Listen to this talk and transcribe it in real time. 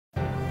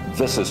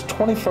This is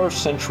 21st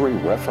Century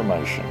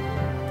Reformation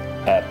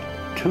at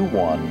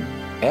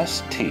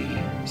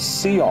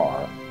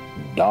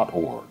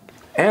 21stcr.org.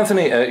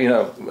 Anthony,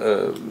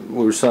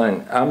 we were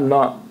saying, I'm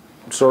not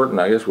certain,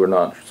 I guess we're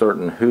not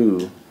certain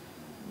who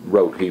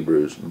wrote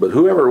Hebrews, but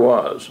whoever it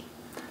was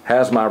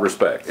has my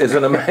respect. It's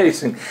an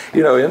amazing,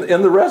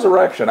 in the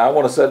resurrection, I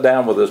want to sit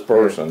down with this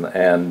person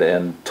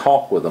and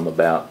talk with them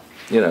about,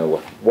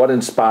 what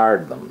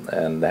inspired them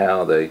and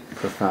how they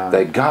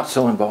got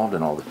so involved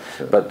in all this.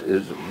 Sure. But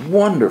it's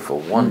wonderful,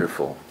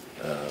 wonderful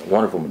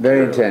material.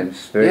 Very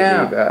intense, very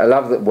deep. I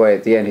love the way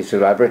at the end he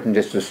said, I've written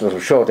just this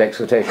little short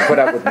exhortation, put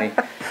up with me,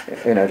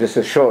 just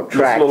a short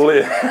tract.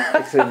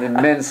 It's an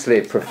immensely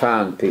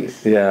profound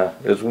piece. Yeah,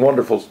 it's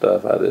wonderful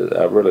stuff. I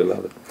really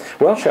love it.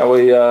 Well, shall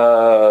we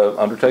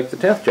undertake the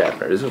 10th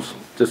chapter? This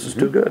is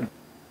too good.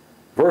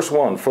 Verse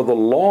 1, for the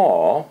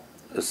law,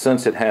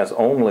 since it has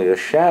only a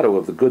shadow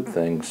of the good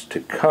things to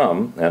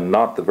come, and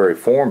not the very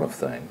form of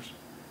things,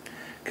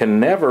 can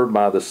never,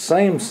 by the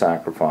same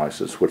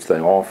sacrifices which they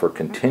offer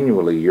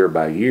continually year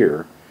by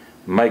year,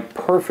 make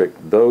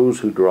perfect those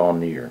who draw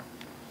near.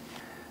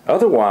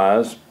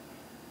 Otherwise,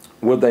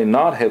 would they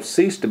not have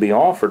ceased to be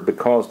offered,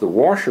 because the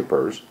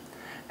worshippers,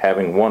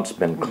 having once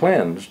been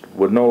cleansed,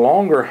 would no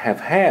longer have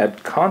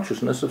had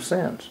consciousness of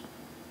sins?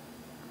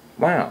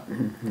 Wow.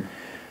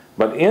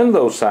 But in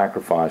those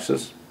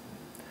sacrifices,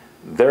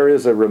 there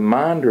is a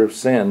reminder of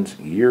sins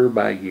year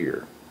by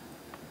year.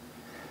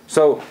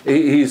 So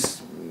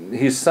he's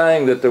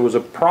saying that there was a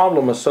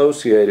problem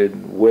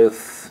associated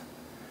with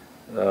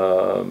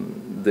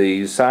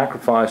the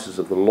sacrifices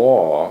of the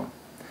law,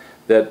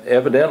 that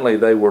evidently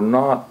they were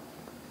not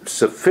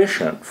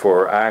sufficient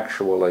for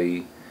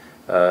actually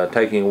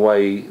taking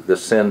away the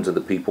sins of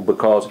the people,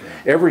 because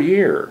every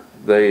year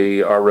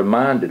they are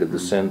reminded of the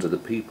sins of the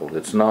people.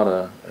 It's not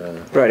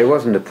Right, it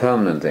wasn't a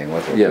permanent thing,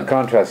 was it? Yeah. The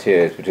contrast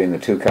here is between the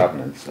two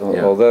covenants.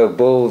 Although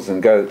bulls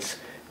and goats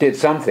did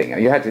something,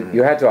 you had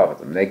to offer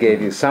them. They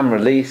gave you some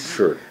release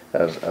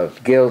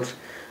of guilt,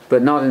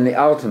 but not in the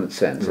ultimate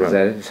sense. Right.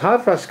 It's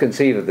hard for us to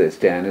conceive of this,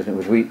 Dan,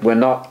 isn't it? We're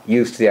not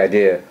used to the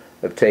idea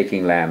of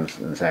taking lambs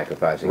and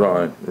sacrificing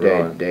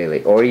them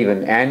daily, or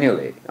even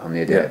annually on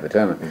the Day of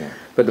Atonement. Yeah.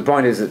 But the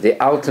point is that the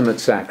ultimate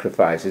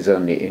sacrifice is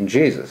only in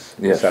Jesus.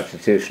 Yes. The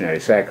substitutionary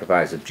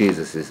sacrifice of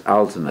Jesus is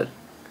ultimate.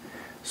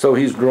 So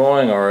he's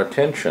drawing our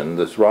attention,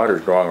 this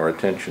writer's drawing our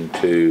attention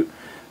to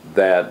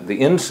that,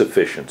 the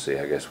insufficiency,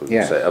 I guess we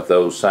would say, of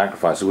those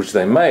sacrifices which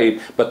they made,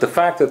 but the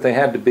fact that they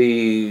had to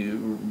be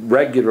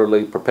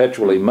regularly,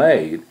 perpetually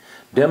made,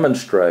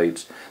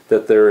 demonstrates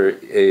that their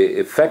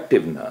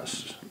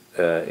effectiveness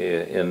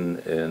in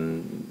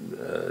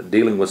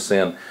dealing with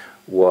sin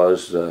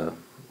was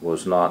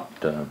not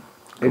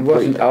it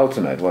wasn't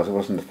ultimate. It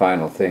wasn't the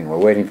final thing. We're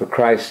waiting for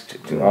Christ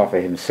to offer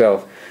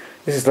himself.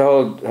 This is the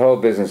whole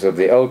business of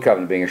the Old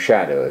Covenant being a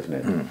shadow, isn't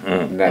it?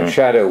 And that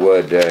shadow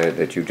word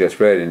that you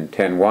just read in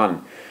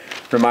 10:1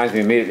 reminds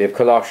me immediately of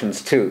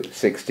Colossians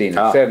 2:16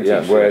 and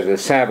 17, where the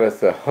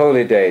Sabbath, the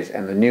holy days,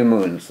 and the new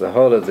moons, the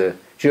whole of the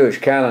Jewish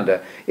calendar,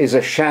 is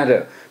a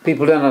shadow.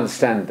 People don't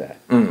understand that.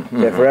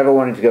 They're forever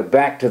wanting to go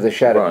back to the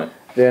shadow. Right.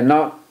 They're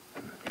not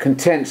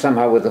content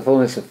somehow with the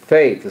fullness of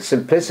faith, the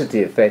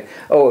simplicity of faith.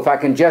 Oh, if I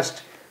can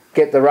just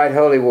get the right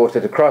holy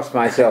water to cross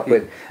myself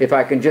with, if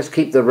I can just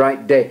keep the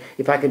right day,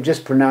 if I can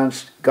just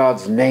pronounce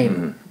God's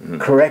name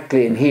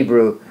correctly in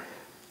Hebrew,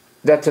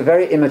 that's a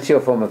very immature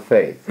form of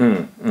faith.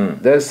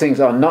 Those things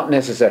are not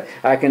necessary.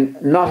 I can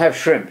not have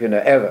shrimp,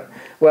 ever.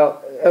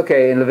 Well,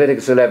 okay, in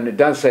Leviticus 11 it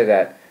does say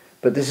that,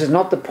 but this is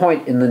not the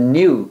point in the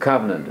new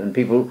covenant, and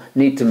people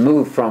need to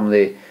move from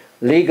the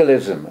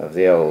legalism of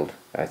the old,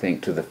 I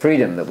think, to the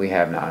freedom that we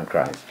have now in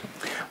Christ.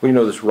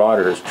 Well, this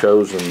writer has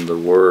chosen the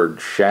word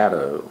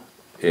shadow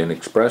in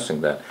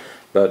expressing that,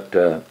 but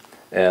the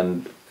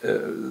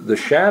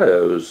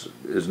shadows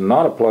is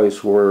not a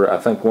place where I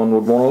think one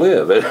would want to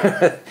live.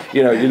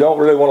 You don't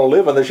really want to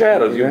live in the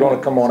shadows. You're going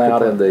to come on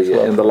out in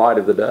the light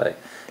of the day.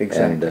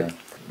 Exactly. And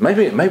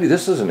maybe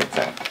this is an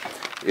example.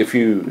 If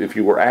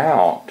you were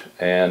out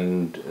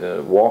and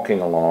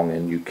walking along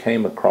and you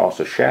came across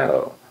a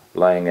shadow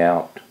laying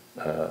out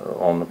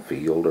on the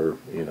field, or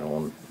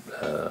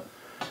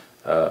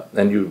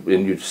and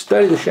you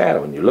study the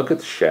shadow and you look at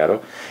the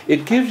shadow,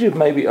 it gives you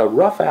maybe a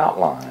rough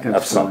outline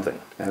of something.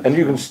 And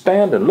you can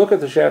stand and look at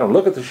the shadow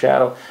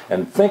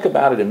and think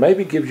about it, and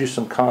maybe gives you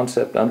some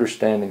concept,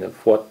 understanding of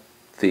what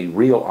the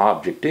real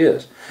object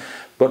is.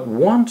 But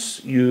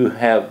once you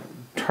have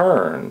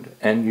turned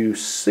and you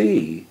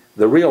see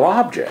the real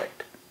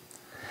object,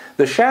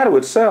 the shadow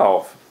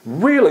itself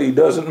really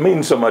doesn't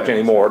mean so much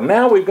anymore.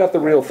 Now we've got the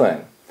real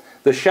thing.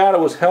 The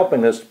shadow is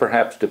helping us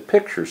perhaps to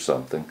picture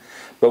something,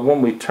 but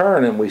when we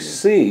turn and we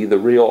see the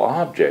real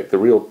object,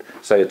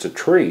 say it's a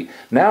tree,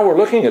 now we're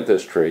looking at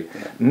this tree,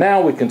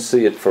 now we can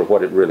see it for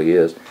what it really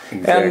is.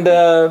 Exactly. And,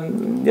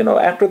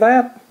 after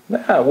that,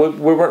 it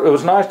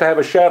was nice to have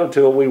a shadow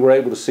till we were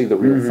able to see the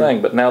real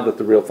thing, but now that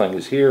the real thing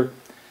is here,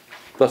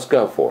 Let's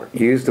go for it.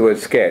 You used the word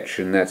sketch,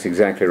 and that's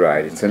exactly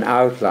right. It's an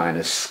outline,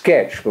 a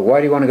sketch. But why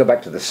do you want to go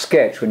back to the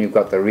sketch when you've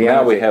got the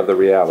reality? Now we have the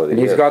reality. And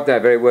he's got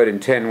that very word in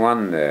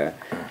 10:1 there.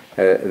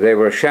 They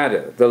were a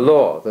shadow. The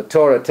law, the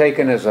Torah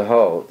taken as a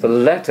whole, the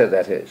letter,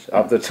 that is,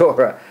 of the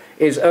Torah,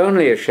 is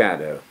only a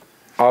shadow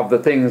of the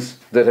things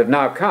that have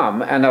now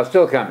come and are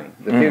still coming.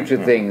 The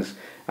future things,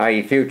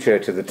 i.e. future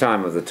to the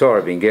time of the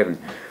Torah being given.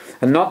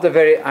 And not the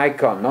very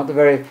icon, not the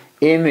very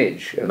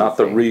image of not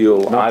the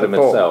real item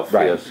itself.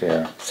 Right. Yes,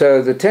 yeah.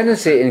 So the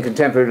tendency in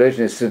contemporary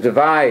religion is to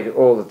divide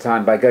all the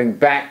time by going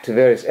back to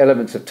various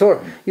elements of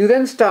Torah. You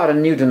then start a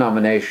new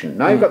denomination.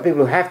 Now you've got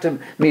people who have to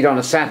meet on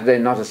a Saturday,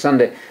 not a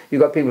Sunday.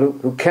 You've got people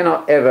who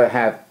cannot ever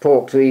have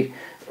pork to eat.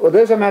 Well,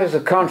 those are matters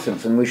of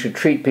conscience, and we should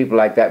treat people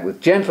like that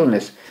with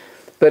gentleness.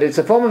 But it's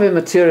a form of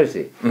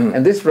immaturity.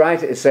 And this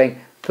writer is saying,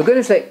 for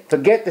goodness sake,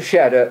 forget the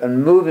shadow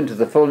and move into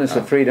the fullness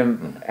of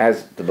freedom,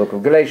 as the book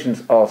of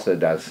Galatians also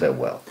does so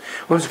well.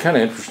 Well, it's kind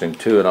of interesting,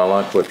 too, and I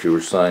like what you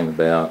were saying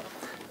about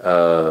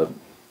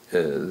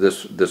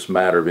this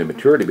matter of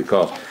immaturity,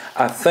 because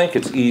I think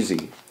it's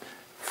easy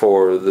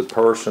for the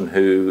person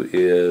who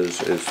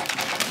is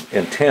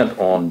intent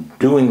on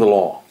doing the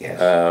law,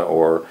 yes,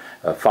 or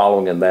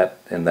following in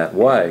that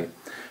way,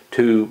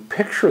 to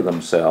picture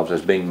themselves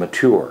as being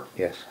mature.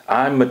 Yes.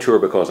 I'm mature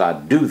because I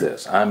do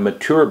this. I'm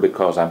mature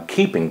because I'm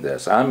keeping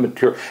this. I'm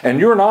mature. And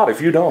you're not if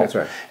you don't. That's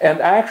right.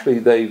 And actually,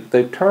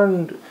 they've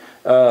turned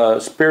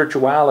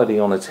spirituality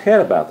on its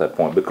head about that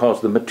point, because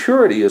the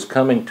maturity is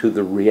coming to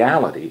the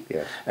reality,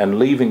 yes, and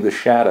leaving the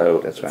shadow,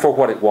 that's right, for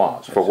what it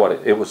was, for what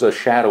it was, a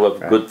shadow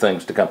of, right, good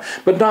things to come.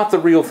 But not the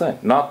real thing,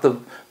 not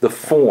the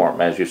form,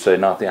 as you say,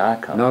 not the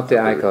icon. Not the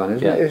icon,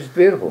 isn't it? It's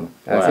beautiful.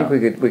 I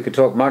think we could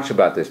talk much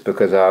about this,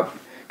 because our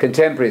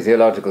contemporary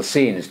theological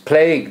scene is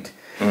plagued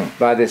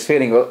by this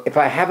feeling, well, if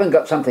I haven't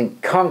got something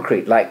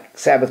concrete like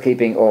Sabbath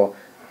keeping or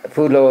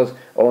food laws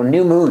or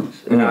new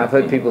moons, you know, I've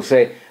heard people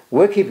say,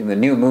 we're keeping the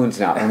new moons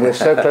now and we're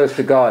so close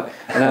to God,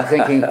 and I'm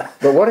thinking,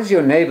 but what is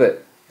your neighbor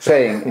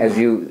saying as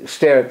you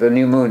stare at the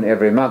new moon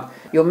every month?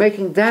 You're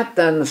making that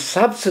then the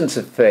substance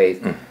of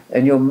faith,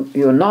 and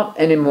you're not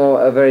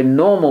anymore a very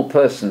normal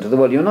person to the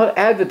world. You're not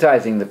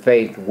advertising the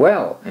faith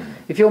well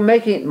if you're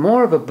making it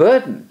more of a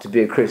burden to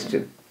be a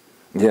Christian.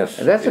 Yes,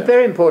 and that's a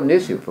very important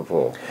issue for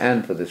Paul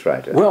and for this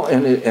writer. Well,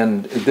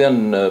 and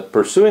then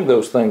pursuing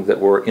those things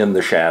that were in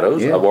the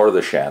shadows, or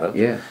the shadow.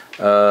 Yeah.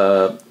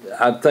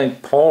 I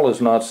think Paul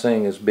is not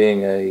seeing as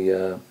being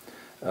a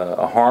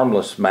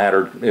harmless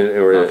matter,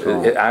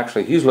 or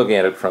actually he's looking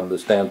at it from the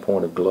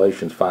standpoint of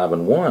Galatians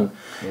 5:1.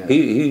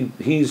 Yeah.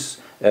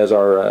 He's as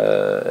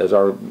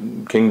our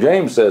King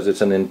James says, it's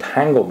an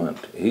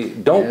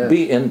entanglement. Don't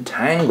be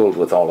entangled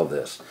with all of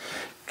this.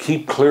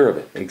 Keep clear of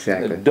it.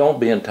 Exactly. Don't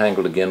be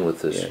entangled again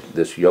with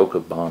this yoke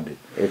of bondage.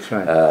 That's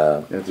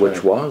right.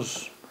 Which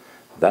was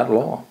that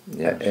law.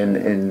 Yes.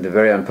 In the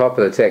very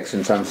unpopular text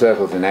in some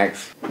circles in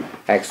Acts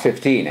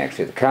 15,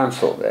 actually, the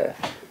council there,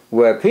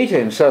 where Peter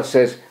himself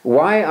says,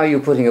 why are you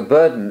putting a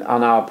burden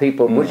on our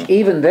people which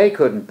even they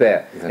couldn't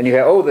bear? And you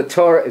hear, oh, the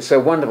Torah is so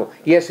wonderful.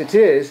 Yes, it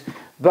is,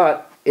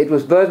 but it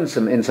was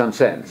burdensome in some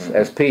sense,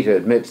 as Peter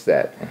admits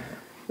that.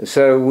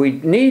 So we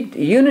need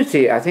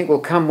unity, I think, will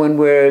come when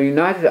we're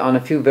united on a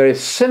few very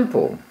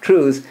simple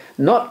truths,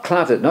 not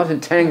cluttered, not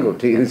entangled,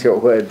 to use your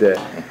word there,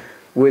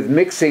 with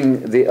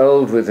mixing the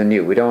old with the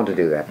new. We don't want to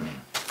do that.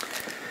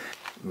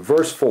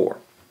 Verse 4.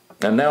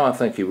 And now I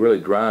think he really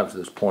drives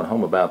this point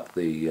home about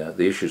the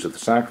issues of the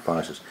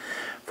sacrifices.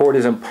 For it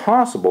is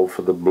impossible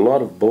for the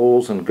blood of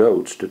bulls and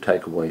goats to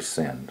take away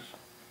sins.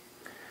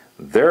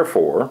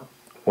 Therefore,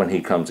 when he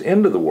comes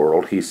into the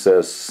world, he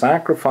says,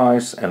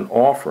 sacrifice and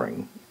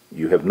offering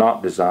you have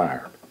not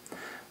desired,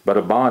 but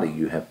a body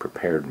you have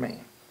prepared me.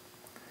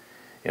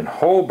 In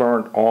whole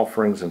burnt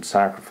offerings and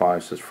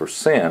sacrifices for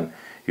sin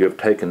you have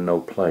taken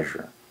no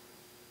pleasure.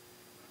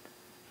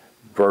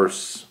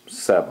 Verse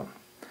 7.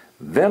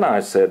 Then I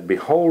said,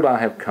 behold, I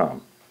have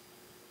come.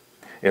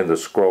 In the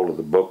scroll of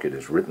the book it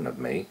is written of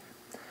me,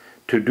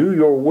 to do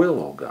your will,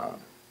 O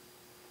God.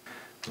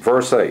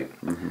 Verse 8.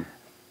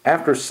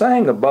 After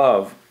saying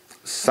above,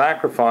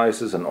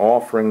 sacrifices and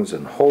offerings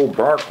and whole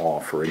burnt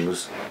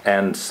offerings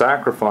and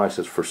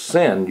sacrifices for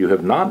sin you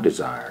have not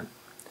desired,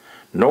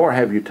 nor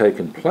have you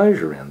taken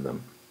pleasure in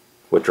them,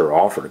 which are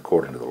offered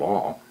according to the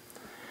law.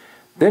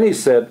 Then he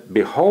said,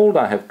 behold,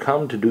 I have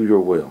come to do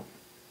your will.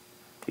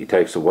 He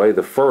takes away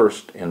the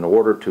first in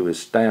order to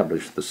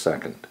establish the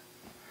second.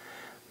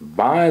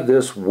 By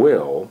this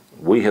will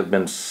we have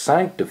been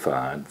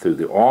sanctified through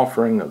the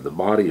offering of the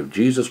body of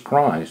Jesus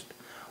Christ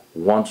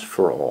once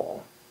for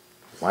all.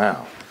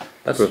 Wow.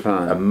 That's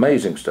profound.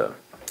 Amazing stuff.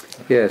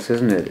 Yes,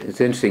 isn't it? It's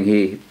interesting.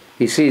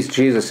 He sees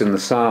Jesus in the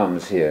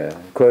Psalms here,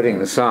 quoting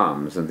the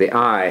Psalms, and the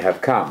I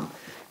have come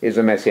is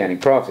a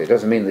messianic prophecy. It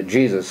doesn't mean that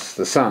Jesus,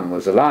 the Son,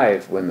 was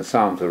alive when the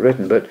Psalms were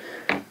written, but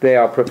they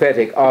are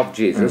prophetic of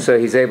Jesus, so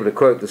he's able to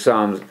quote the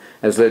Psalms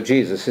as though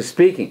Jesus is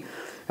speaking.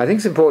 I think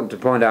it's important to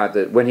point out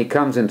that when he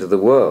comes into the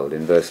world,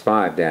 in verse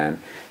 5,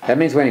 Dan, that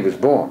means when he was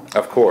born.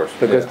 Of course.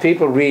 Because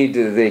people read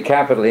the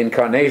capital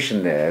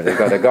incarnation there. They've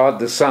got a God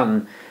the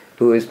Son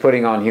who is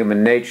putting on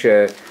human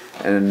nature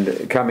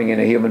and coming in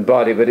a human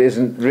body, but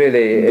isn't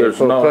really a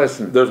full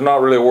person. There's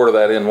not really a word of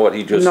that in what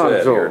he just not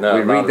said at all. here. No,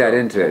 we read that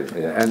into it.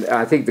 Yeah. And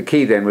I think the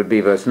key then would be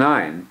verse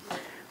 9.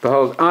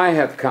 Behold, I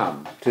have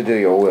come to do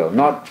your will.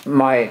 Not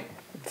my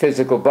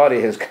physical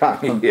body has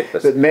come,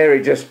 Yes. but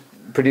Mary just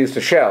produced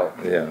a shell.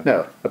 Yeah.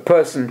 No, a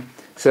person.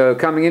 So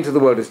coming into the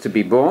world is to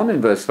be born in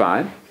verse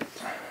 5.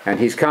 And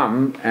he's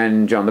come,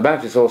 and John the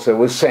Baptist also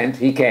was sent.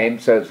 He came,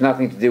 so it's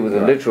nothing to do with a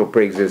literal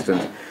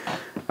pre-existence.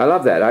 I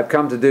love that. I've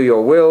come to do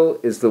your will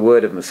is the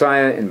word of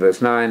Messiah in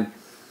verse 9.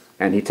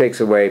 And he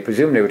takes away,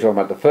 presumably we're talking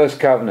about the first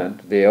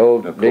covenant, the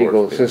old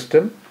legal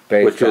system.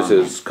 Which is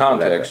his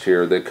context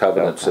here. The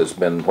covenants has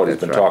been what he's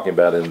been talking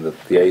about in the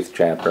 8th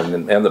chapter and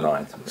the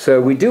 9th.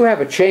 So we do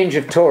have a change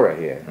of Torah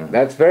here.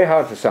 That's very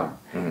hard for some.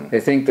 They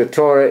think the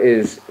Torah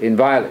is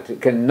inviolate.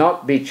 It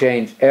cannot be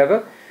changed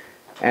ever.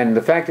 And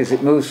the fact is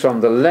it moves from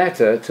the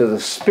letter to the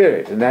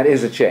spirit. And that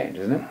is a change,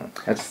 isn't it?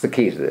 That's the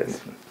key to this.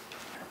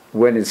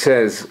 When it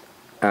says,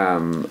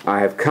 I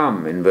have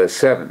come in verse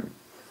 7,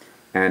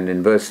 and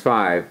in verse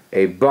 5,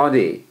 a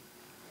body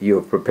you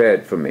have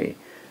prepared for me.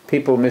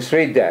 People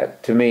misread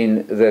that to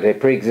mean that a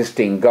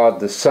pre-existing God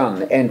the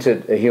Son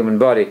entered a human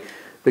body.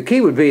 The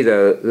key would be,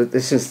 though, that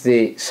this is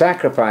the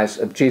sacrifice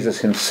of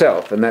Jesus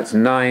himself, and that's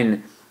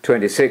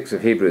 9:26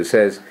 of Hebrews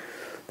says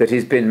that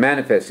he's been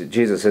manifested,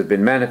 Jesus has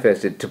been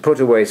manifested to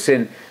put away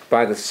sin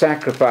by the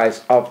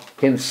sacrifice of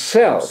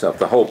himself.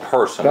 The whole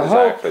person the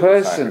whole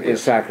person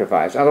is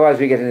sacrificed. Otherwise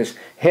we get in this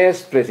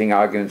hair-splitting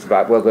arguments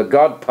about, well, the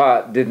God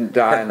part didn't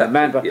die and the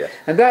man part. Yes.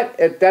 And that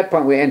at that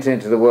point we enter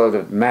into the world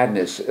of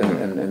madness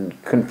and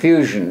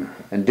confusion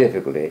and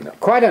difficulty. No.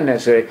 Quite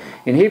unnecessary.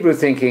 In Hebrew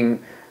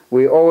thinking,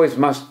 we always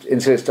must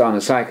insist on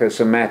a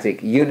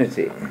psychosomatic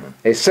unity.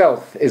 A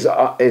self is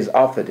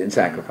offered in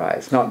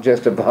sacrifice, not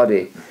just a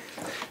body.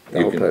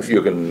 And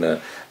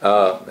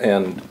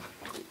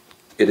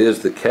it is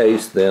the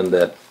case then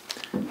that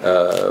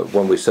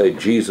when we say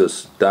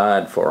Jesus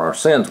died for our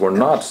sins, we're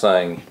not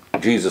saying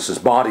Jesus'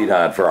 body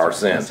died for our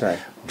sins. That's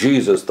right.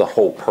 Jesus, the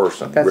whole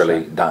person,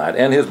 died.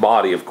 And his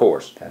body, of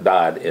course,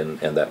 died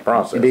in that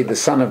process. Indeed, the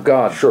Son of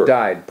God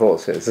died, Paul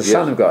says. The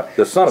Son of God.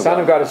 The Son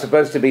of God is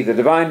supposed to be the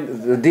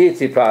divine, the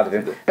deity part of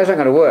him. That's not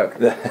going to work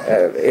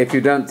if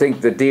you don't think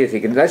the deity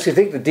can... Unless you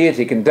think the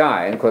deity can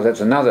die, and of course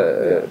that's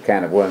another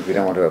can of worms, we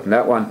don't want to open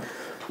that one.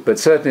 But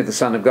certainly the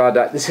Son of God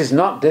died. This is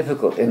not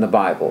difficult in the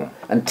Bible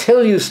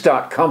until you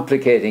start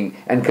complicating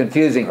and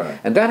confusing. Right.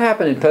 And that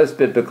happened in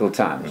post-biblical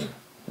times,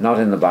 not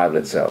in the Bible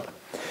itself.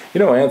 You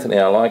know, Anthony,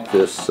 I like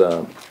this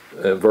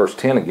verse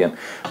 10 again.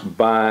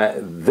 By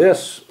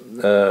this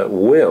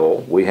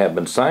will we have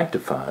been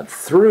sanctified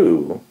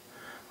through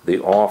the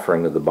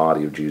offering of the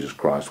body of Jesus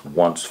Christ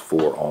once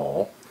for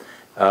all.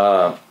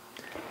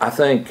 I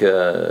think,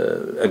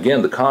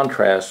 again, the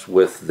contrast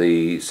with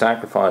the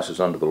sacrifices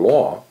under the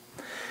law,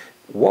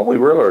 what we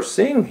really are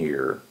seeing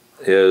here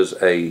is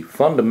a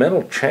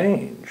fundamental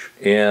change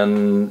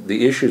in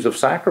the issues of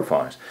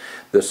sacrifice.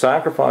 The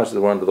sacrifices that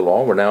were under the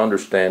law, we're now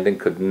understanding,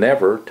 could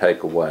never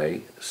take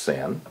away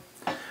sin.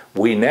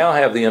 We now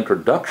have the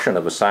introduction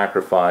of a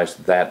sacrifice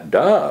that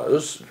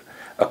does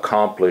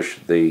accomplish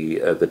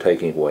the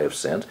taking away of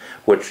sins,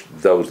 which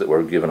those that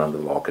were given under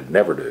the law could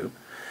never do.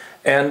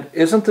 And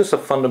isn't this a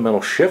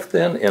fundamental shift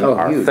then in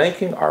our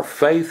thinking, our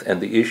faith, and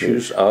the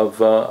issues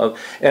of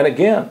and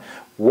again,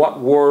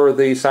 what were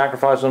the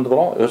sacrifices under the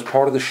law? It was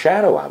part of the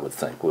shadow, I would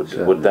think.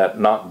 Would that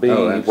not be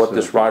what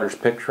this writer's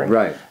picturing?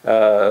 Right.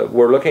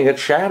 We're looking at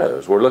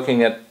shadows. We're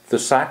looking at the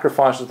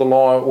sacrifices of the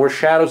law were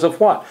shadows of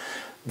what?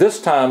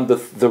 This time,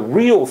 the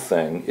real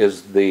thing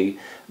is the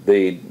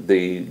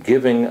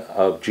giving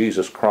of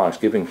Jesus Christ,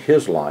 giving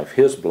His life,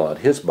 His blood,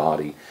 His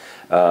body,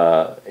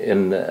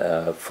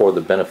 for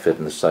the benefit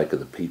and the sake of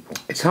the people.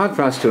 It's hard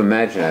for us to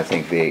imagine, I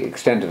think, the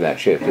extent of that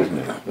shift, isn't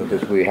it?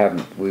 Because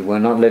we were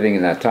not living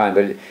in that time.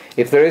 But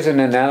if there is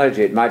an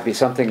analogy, it might be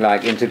something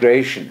like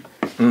integration.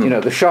 You know,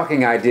 the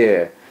shocking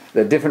idea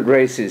that different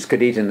races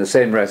could eat in the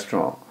same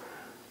restaurant.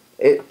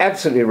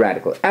 Absolutely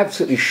radical,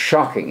 absolutely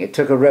shocking. It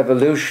took a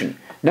revolution.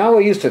 Now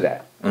we're used to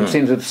that. It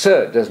seems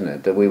absurd, doesn't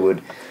it, that we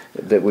would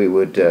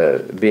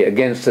be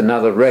against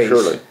another race.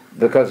 Surely.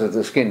 Because of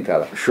the skin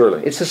color.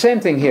 Surely. It's the same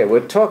thing here.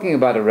 We're talking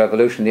about a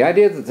revolution. The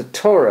idea that the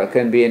Torah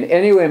can be in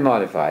any way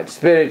modified,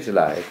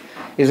 spiritualized,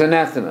 is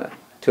anathema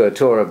to a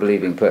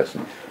Torah-believing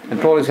person. And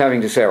Paul is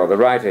having to say, or the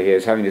writer here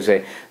is having to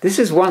say, this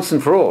is once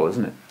and for all,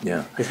 isn't it?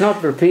 Yeah. It's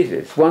not repeated.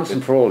 It's once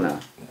and for all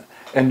now.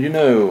 And you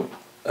know,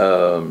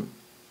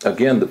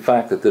 again, the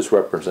fact that this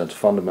represents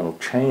fundamental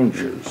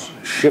changes,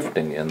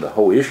 shifting in the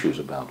whole issues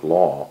about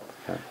law,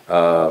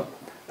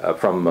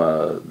 from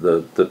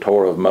the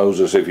Torah of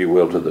Moses, if you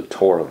will, to the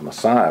Torah of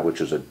Messiah, which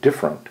is a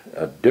different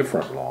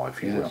law,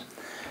 if you will.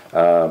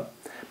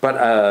 But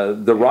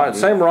the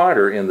same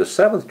writer in the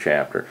 7th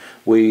chapter,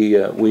 we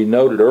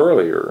noted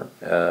earlier,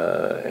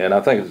 and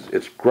I think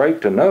it's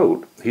great to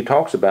note, he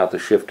talks about the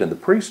shift in the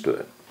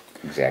priesthood.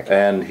 Exactly.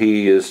 And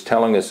he is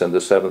telling us in the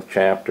 7th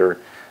chapter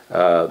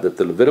that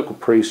the Levitical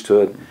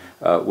priesthood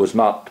was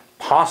not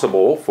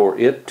impossible for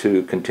it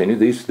to continue.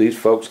 These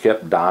folks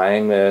kept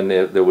dying, and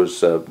there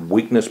was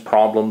weakness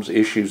problems,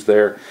 issues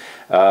there.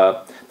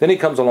 Then he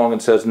comes along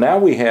and says, now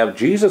we have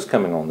Jesus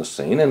coming on the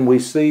scene, and we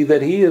see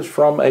that he is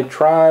from a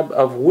tribe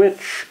of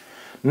which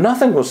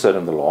nothing was said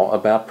in the law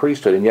about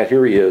priesthood, and yet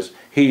here he is.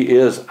 He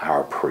is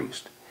our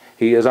priest.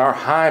 He is our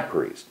high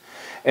priest.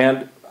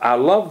 And I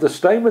love the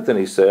statement that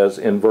he says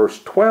in verse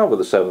 12 of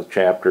the 7th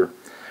chapter,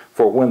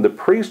 for when the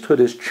priesthood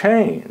is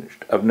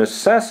changed, of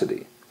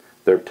necessity,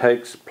 there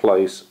takes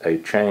place a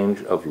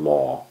change of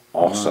law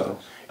also.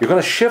 You're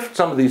going to shift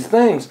some of these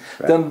things,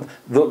 then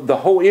the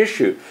whole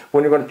issue,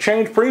 when you're going to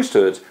change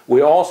priesthoods,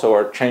 we also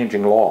are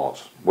changing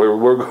laws.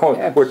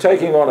 We're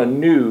taking on a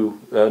new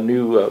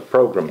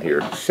program here.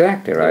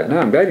 Exactly right. No,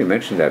 I'm glad you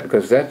mentioned that,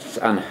 because that's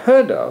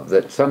unheard of,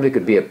 that somebody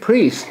could be a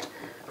priest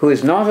who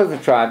is not of the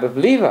tribe of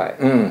Levi.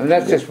 And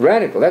that's just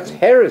radical. That's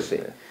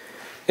heresy.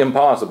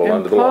 Impossible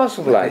under the law.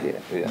 Impossible idea.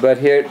 But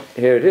here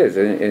it is.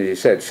 And as you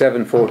said,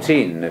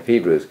 7:14 of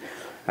Hebrews.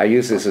 I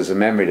use this as a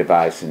memory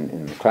device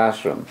in the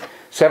classroom.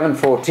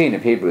 7:14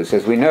 of Hebrews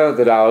says, we know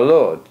that our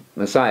Lord,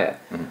 Messiah,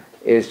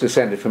 is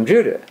descended from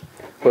Judah.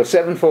 Well,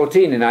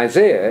 7:14 in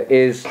Isaiah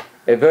is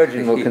a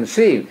virgin will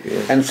conceive.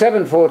 And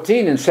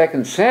 7:14 in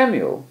 2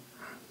 Samuel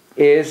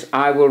is,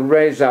 I will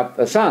raise up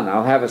a son,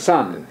 I'll have a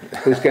son,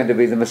 who's going to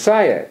be the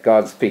Messiah,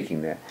 God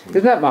speaking there.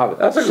 Isn't that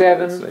marvelous?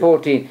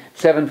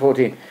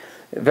 7:14.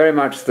 Very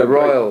much the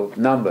royal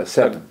number,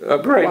 7. A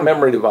great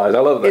memory device. I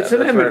love that. It's a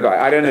memory device.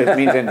 I don't know if it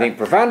means anything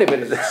profoundly, but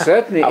it's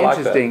certainly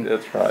interesting. That.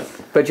 That's right.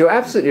 But you're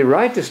absolutely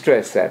right to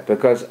stress that,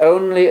 because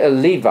only a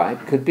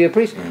Levite could be a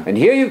priest. And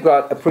here you've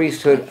got a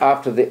priesthood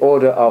after the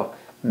order of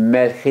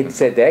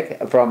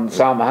Melchizedek from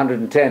Psalm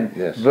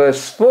 110,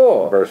 verse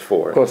 4. Verse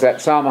 4. Of course,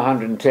 that Psalm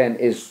 110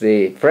 is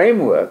the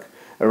framework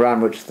around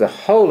which the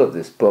whole of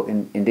this book,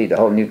 indeed the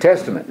whole New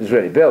Testament, is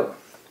really built.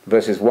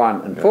 Verses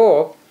 1 and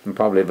 4. And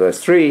probably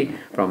verse 3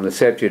 from the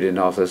Septuagint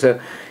also. So,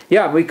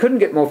 yeah, we couldn't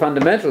get more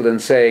fundamental than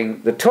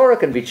saying the Torah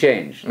can be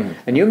changed.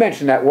 And you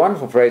mentioned that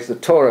wonderful phrase, the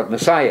Torah of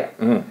Messiah.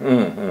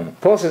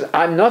 Paul says,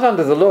 I'm not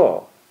under the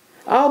law.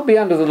 I'll be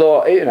under the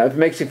law, if it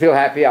makes you feel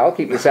happy, I'll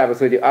keep the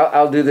Sabbath with you,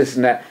 I'll do this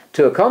and that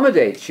to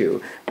accommodate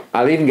you.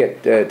 I'll even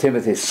get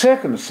Timothy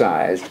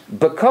circumcised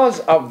because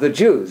of the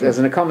Jews, as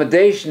an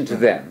accommodation to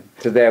them,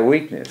 to their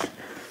weakness.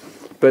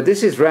 But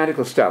this is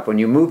radical stuff. When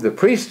you move the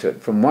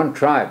priesthood from one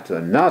tribe to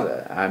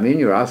another, I mean,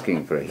 you're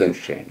asking for a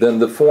huge change. Then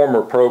the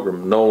former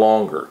program no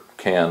longer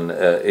can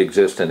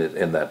exist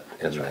in that.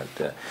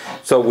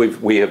 So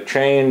we have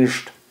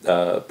changed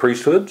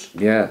priesthoods.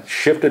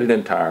 Shifted it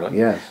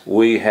entirely.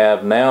 We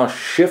have now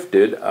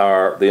shifted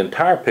the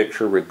entire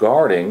picture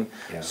regarding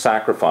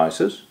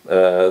sacrifices.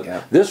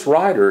 This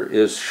writer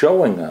is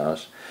showing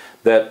us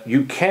that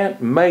you can't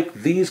make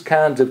these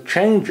kinds of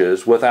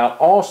changes without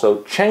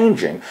also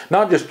changing,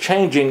 not just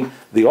changing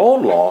the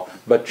old law,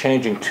 but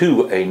changing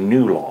to a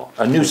new law,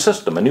 a new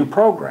system, a new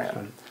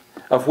program,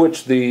 of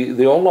which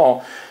the old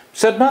law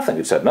said nothing.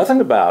 It said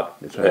nothing about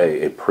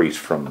a priest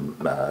from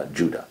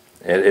Judah.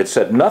 It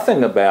said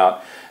nothing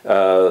about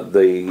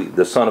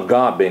the Son of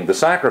God being the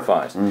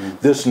sacrifice.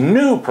 This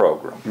new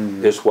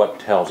program is what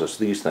tells us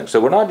these things. So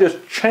we're not just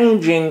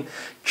changing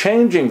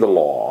the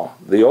law,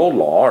 the old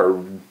law,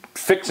 or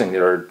fixing it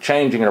or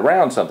changing it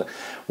around something.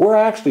 We're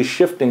actually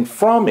shifting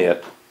from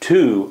it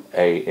to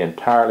an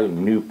entirely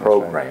new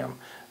program.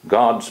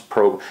 God's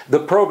program, the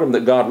program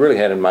that God really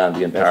had in mind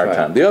the entire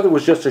time. The other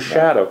was just a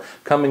shadow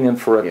coming in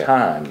for a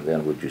time,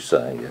 then, would you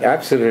say?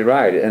 Absolutely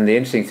right. And the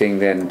interesting thing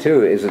then,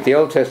 too, is that the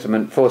Old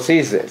Testament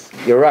foresees this.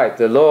 You're right,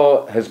 the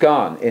law has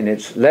gone in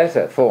its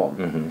letter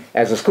form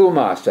as a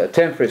schoolmaster, a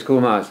temporary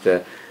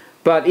schoolmaster.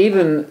 But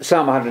even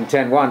Psalm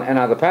 110:1 and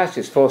other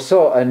passages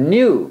foresaw a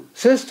new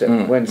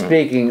system when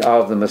speaking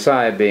of the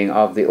Messiah being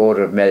of the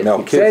order of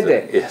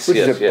Melchizedek, which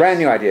is a brand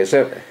new idea.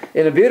 So,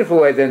 in a beautiful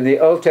way, then, the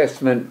Old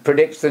Testament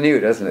predicts the new,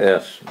 doesn't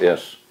it?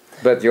 Yes.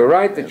 But you're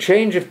right, the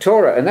change of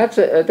Torah, and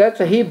that's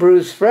a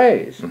Hebrews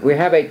phrase. We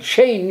have a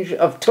change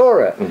of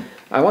Torah.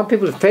 I want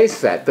people to face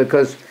that,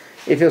 because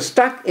if you're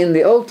stuck in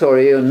the old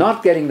Torah, you're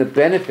not getting the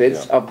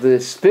benefits of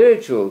the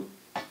spiritual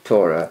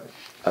Torah.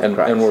 And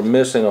we're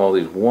missing all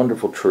these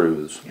wonderful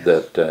truths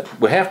that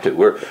we have to.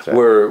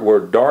 We're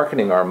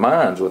darkening our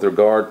minds with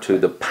regard to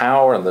the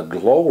power and the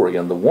glory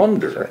and the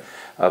wonder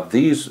of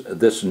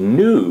this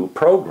new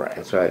program.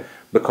 That's right.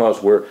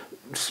 Because we're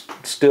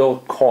still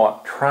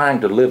caught trying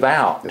to live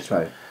out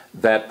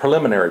that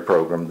preliminary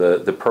program,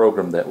 the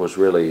program that was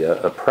really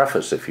a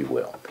preface, if you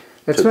will.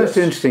 That's most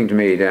interesting to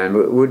me, Dan.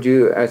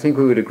 I think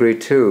we would agree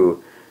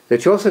too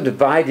that you're also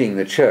dividing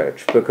the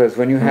church, because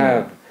when you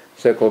have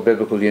so-called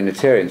biblical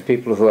Unitarians,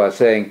 people who are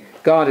saying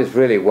God is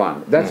really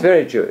one. That's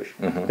very Jewish.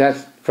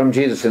 That's from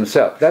Jesus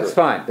himself. That's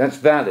fine. That's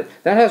valid.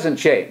 That hasn't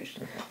changed.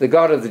 The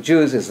God of the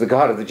Jews is the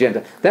God of the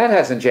Gentiles. That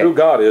hasn't changed. Who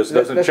God is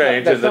doesn't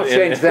change. Let's not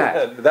change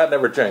that. That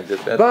never changes.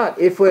 But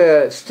if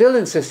we're still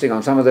insisting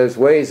on some of those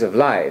ways of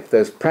life,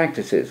 those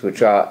practices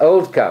which are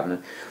old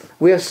covenant,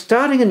 we are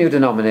starting a new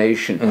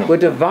denomination. We're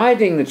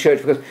dividing the church,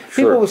 because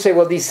people will say,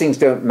 well, these things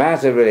don't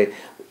matter really.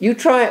 You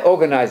try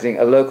organizing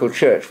a local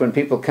church when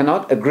people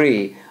cannot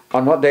agree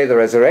on what day the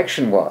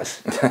resurrection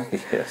was.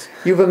 Yes.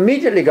 You've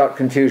immediately got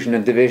confusion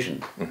and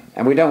division.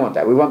 And we don't want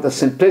that. We want the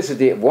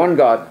simplicity of one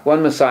God,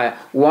 one Messiah,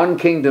 one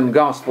kingdom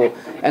gospel,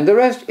 and the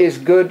rest is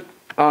good,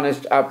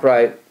 honest,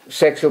 upright,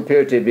 sexual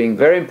purity being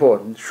very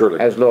important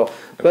as law,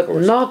 but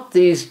not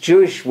these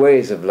Jewish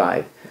ways of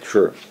life.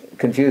 Sure.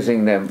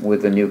 Confusing them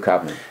with the new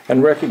covenant.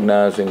 And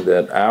recognizing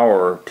that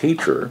our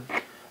teacher,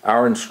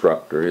 our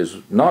instructor, is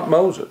not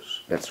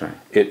Moses. That's right.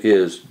 It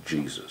is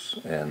Jesus.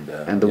 And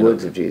the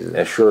words of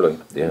Jesus. Surely.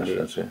 Yes, indeed.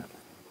 That's it.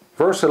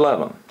 Verse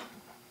 11.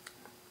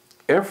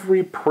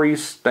 Every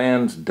priest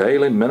stands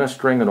daily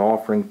ministering and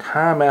offering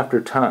time after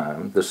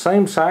time the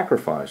same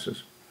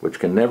sacrifices which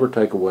can never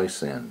take away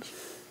sins.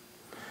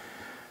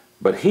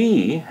 But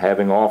he,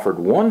 having offered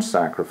one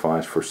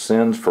sacrifice for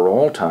sins for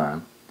all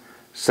time,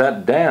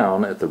 sat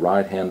down at the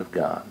right hand of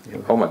God.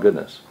 Oh my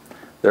goodness.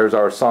 There's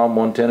our Psalm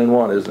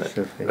 110:1, isn't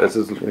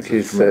it? Which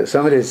is,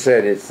 somebody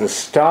said it's the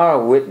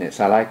star witness.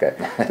 I like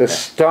that. The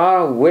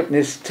star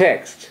witness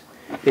text.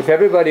 If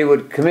everybody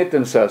would commit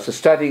themselves to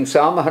studying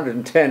Psalm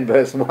 110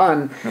 verse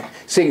 1,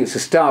 seeing it's a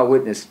star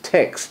witness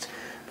text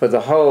for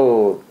the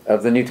whole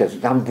of the New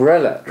Testament.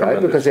 Umbrella, right?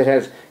 Because it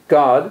has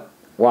God,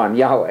 one,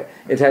 Yahweh.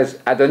 It has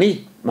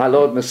Adonai, my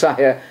Lord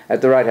Messiah,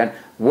 at the right hand,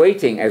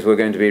 waiting, as we're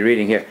going to be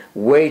reading here,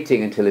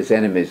 waiting until his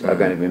enemies are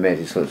going to be made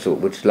his footstool,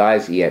 which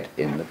lies yet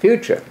in the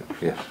future.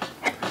 Yes.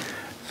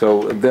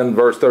 So then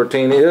verse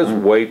 13 is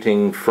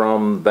waiting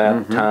from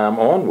that time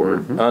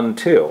onward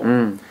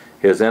until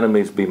his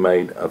enemies be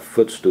made a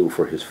footstool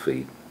for his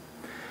feet.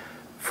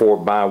 For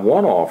by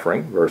one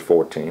offering, verse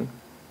 14,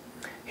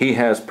 he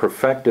has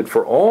perfected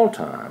for all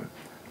time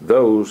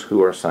those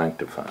who are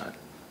sanctified.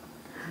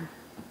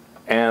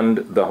 And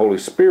the Holy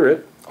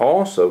Spirit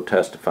also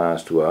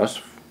testifies to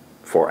us,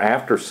 for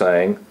after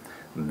saying,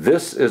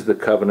 "This is the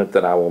covenant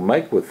that I will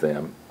make with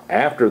them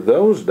after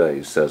those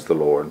days, says the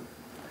Lord,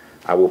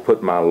 I will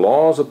put my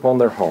laws upon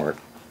their heart,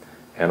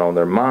 and on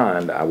their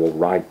mind I will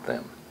write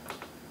them."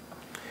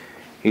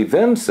 He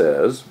then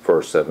says,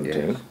 verse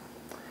 17,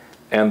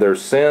 "And their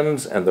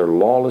sins and their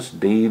lawless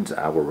deeds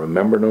I will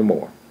remember no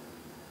more."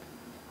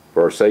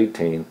 Verse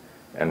 18,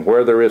 "And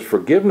where there is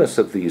forgiveness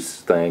of these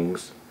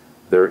things,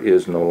 there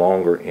is no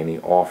longer any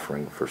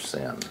offering for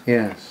sin."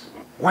 Yes.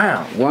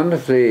 Wow.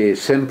 Wonderfully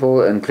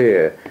simple and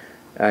clear.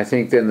 I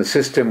think then the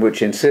system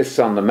which insists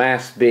on the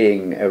Mass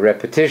being a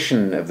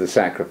repetition of the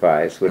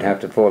sacrifice would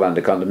have to fall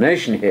under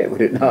condemnation here,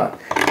 would it not?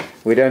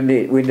 We don't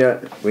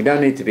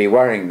need to be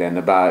worrying then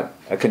about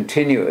a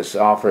continuous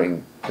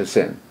offering for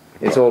sin.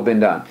 It's all been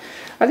done.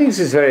 I think this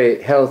is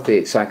very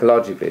healthy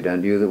psychologically,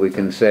 don't you, that we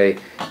can say,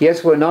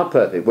 yes, we're not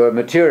perfect, we're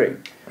maturing.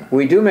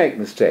 We do make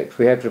mistakes.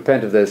 We have to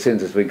repent of those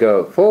sins as we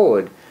go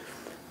forward.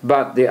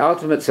 But the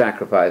ultimate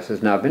sacrifice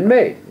has now been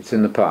made. It's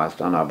in the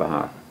past on our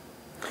behalf.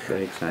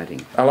 Very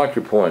exciting. I like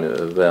your point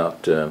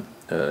about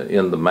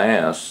in the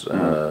Mass,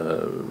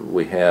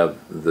 we have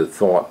the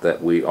thought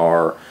that we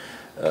are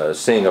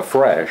seeing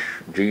afresh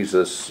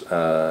Jesus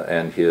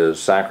and his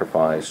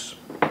sacrifice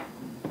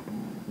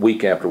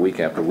week after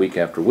week after week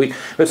after week.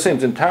 It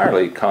seems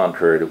entirely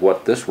contrary to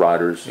what this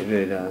writer's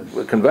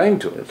conveying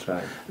to us. That's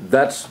right.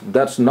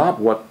 That's not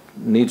what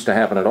needs to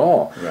happen at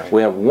all. Right.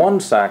 We have one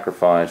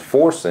sacrifice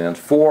for sins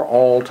for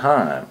all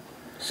time.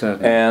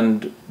 Certainly.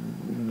 And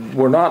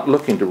we're not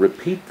looking to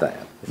repeat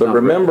that. But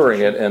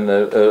remembering it and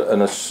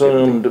an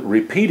assumed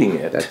repeating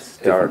it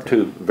are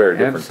two very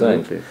different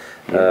things.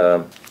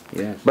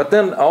 Yes. But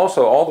then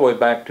also all the way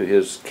back to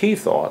his key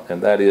thought,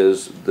 and that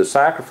is the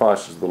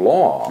sacrifices of the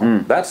law,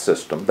 that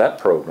system, that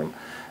program,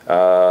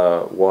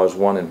 was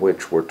one in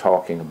which we're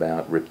talking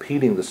about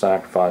repeating the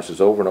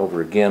sacrifices over and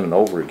over again and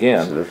over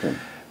again. Absolutely.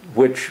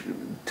 Which,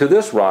 to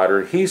this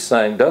writer, he's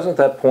saying, doesn't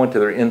that point to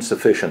their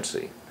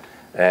insufficiency?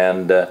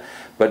 And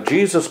but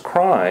Jesus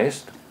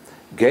Christ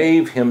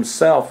gave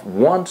himself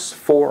once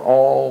for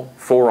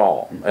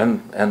all,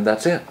 and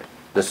that's it.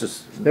 This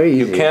is very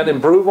easy. You can't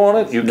improve on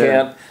it. You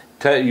can't.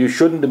 You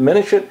shouldn't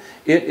diminish it.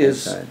 It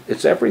is.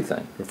 It's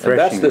everything. And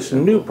that's this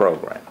new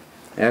program.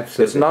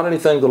 Absolutely. It's not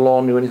anything the law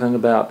knew anything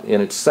about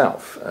in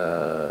itself.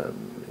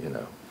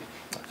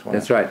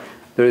 That's right.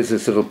 There is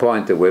this little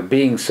point that we're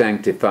being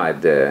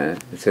sanctified there.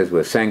 It says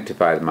we're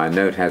sanctified. My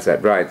note has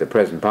that right, the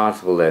present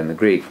participle there in the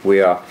Greek. We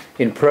are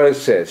in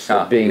process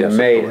of being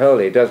made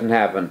holy. It doesn't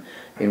happen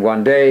in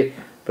one day,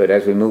 but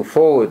as we move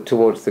forward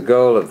towards the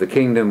goal of the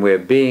kingdom, we're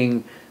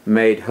being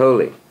made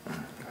holy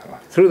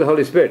through the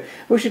Holy Spirit.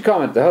 We should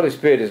comment, the Holy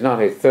Spirit is not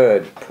a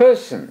third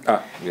person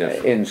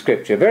in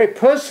Scripture. Very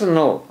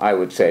personal, I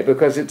would say,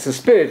 because it's the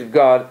Spirit of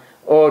God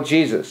or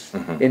Jesus,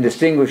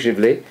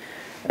 indistinguishably.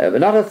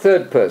 But not a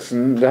third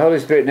person. The Holy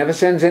Spirit never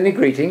sends any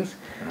greetings.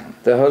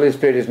 The Holy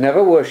Spirit is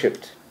never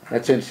worshipped.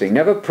 That's interesting.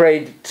 Never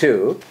prayed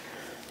to.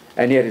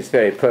 And yet it's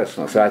very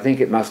personal. So I think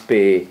it must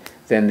be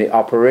then the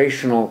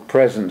operational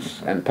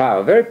presence and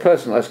power. Very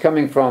personal, as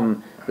coming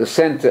from the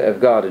center of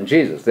God and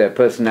Jesus. Their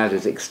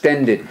personalities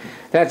extended.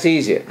 That's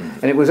easier.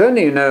 And it was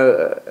only,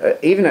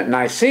 even at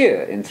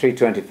Nicaea in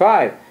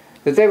 325,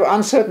 that they were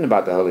uncertain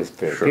about the Holy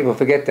Spirit. Sure. People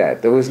forget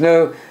that. There was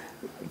no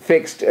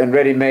fixed and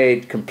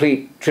ready-made,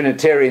 complete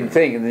Trinitarian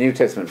thing in the New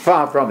Testament.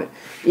 Far from it.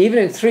 Even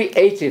in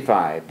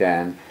 385,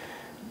 Dan,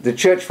 the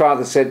Church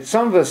Fathers said,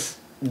 some of us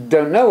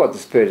don't know what the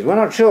Spirit is. We're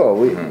not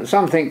sure.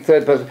 Some think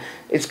third person.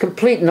 It's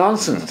complete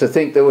nonsense to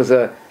think there was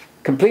a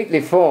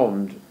completely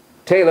formed,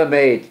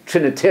 tailor-made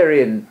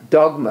Trinitarian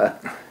dogma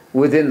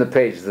within the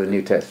pages of the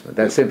New Testament.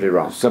 That's simply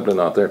wrong. Simply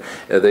not there.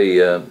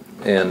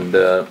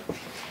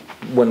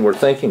 When we're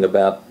thinking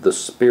about the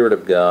Spirit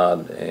of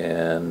God,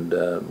 and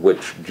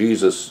which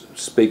Jesus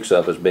speaks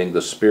of as being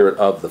the Spirit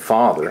of the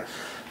Father's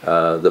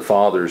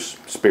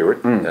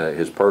Spirit,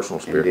 His personal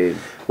Spirit. Indeed.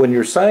 When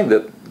you're saying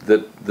that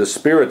the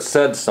Spirit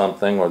said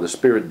something, or the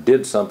Spirit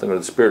did something, or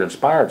the Spirit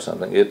inspired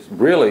something, it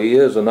really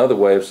is another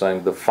way of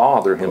saying the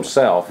Father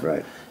Himself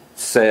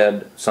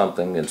said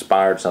something,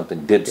 inspired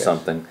something, did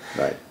something.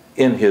 Right.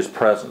 In His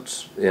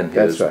presence,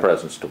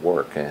 presence to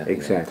work.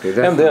 Exactly.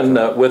 And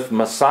then with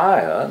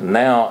Messiah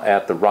now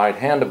at the right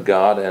hand of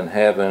God, and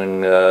having,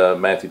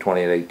 Matthew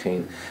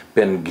 28:18,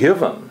 been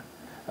given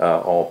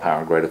all power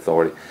and great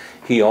authority,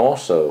 He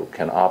also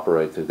can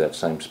operate through that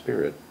same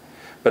Spirit.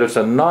 But it's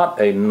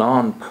not a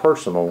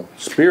non-personal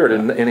Spirit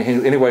in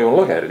any way you want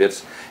to look at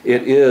it.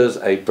 It is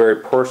a very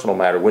personal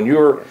matter. When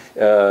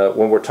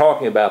we're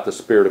talking about the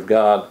Spirit of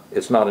God,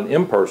 it's not an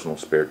impersonal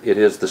Spirit. It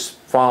is the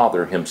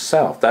Father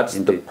Himself. That's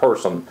the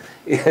person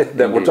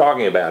that we're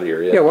talking about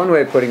here. Yeah, one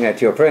way of putting that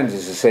to your friends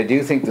is to say, do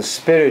you think the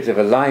spirit of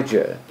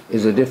Elijah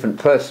is a different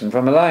person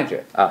from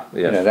Elijah? Yes.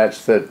 You know,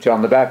 that's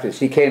John the Baptist.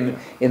 He came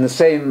in the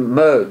same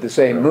mode, the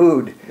same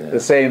mood,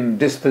 the same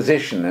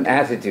disposition and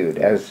attitude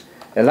as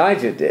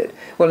Elijah did.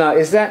 Well, now,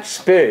 is that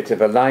spirit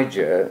of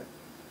Elijah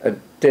a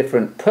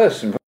different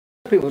person?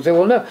 People say,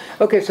 well, no.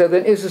 Okay, so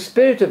then is the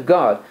Spirit of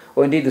God,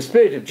 or indeed the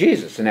Spirit of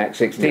Jesus in Acts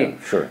 16, yeah,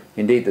 sure.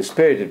 Indeed the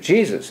Spirit of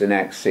Jesus in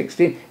Acts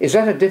 16, is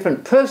that a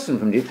different person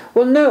from Jesus?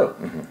 Well, no.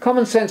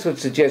 Common sense would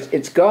suggest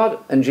it's God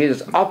and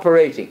Jesus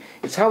operating.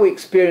 It's how we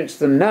experience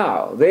them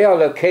now. They are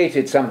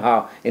located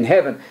somehow in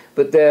heaven,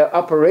 but their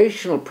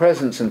operational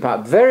presence and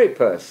power, very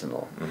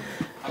personal.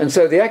 And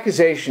so the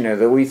accusation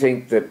that we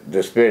think that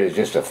the Spirit is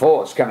just a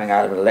force coming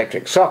out of an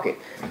electric socket,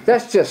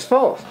 that's just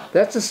false.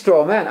 That's a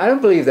straw man. I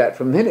don't believe that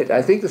for a minute.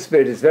 I think the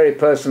Spirit is very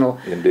personal.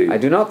 Indeed. I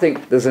do not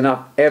think there's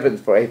enough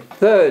evidence for a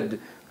third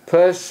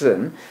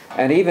person.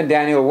 And even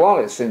Daniel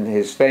Wallace, in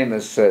his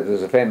famous,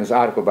 there's a famous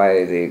article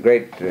by the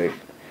great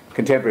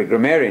contemporary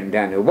grammarian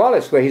Daniel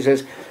Wallace, where he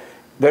says,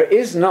 there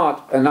is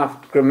not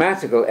enough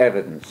grammatical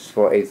evidence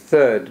for a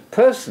third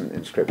person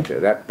in Scripture.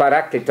 That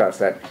Parakletos,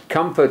 that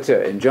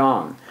comforter in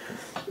John,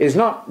 is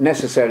not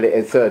necessarily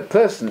a third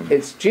person.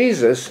 It's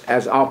Jesus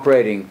as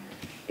operating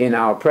in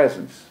our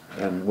presence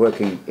and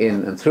working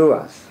in and through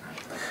us.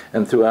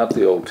 And throughout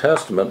the Old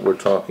Testament, we're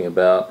talking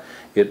about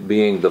it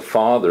being the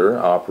Father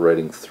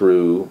operating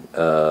through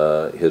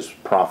His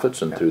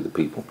prophets and through the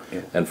people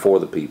and for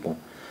the people.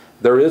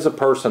 There is a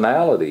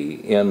personality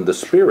in the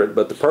Spirit,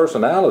 but the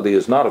personality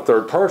is not a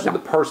third person. The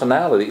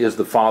personality is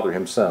the Father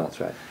Himself.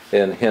 That's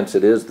right. And hence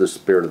it is the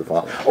Spirit of the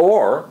Father.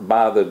 Or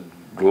by the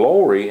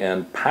glory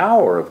and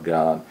power of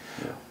God,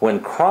 when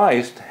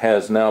Christ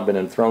has now been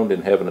enthroned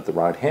in heaven at the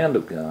right hand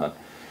of God,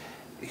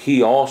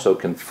 He also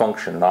can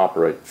function and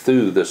operate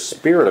through the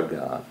Spirit of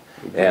God,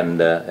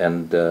 and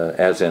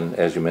as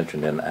you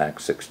mentioned in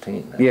Acts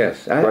 16.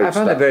 Yes, I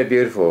found that very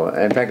beautiful.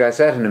 In fact, I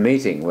sat in a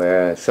meeting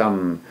where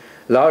some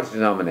large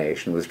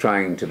denomination was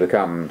trying to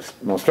become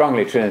more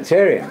strongly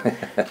Trinitarian,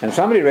 and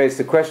somebody raised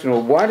the question,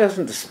 well, why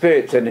doesn't the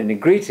Spirit send any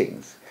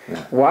greetings?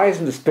 Why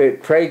isn't the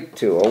Spirit prayed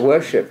to or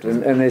worshipped?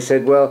 And they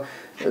said, well,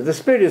 the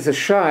Spirit is a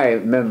shy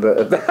member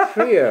of the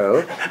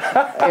trio,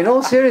 in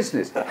all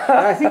seriousness. And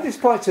I think this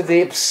points to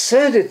the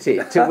absurdity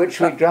to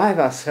which we drive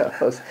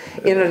ourselves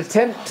in an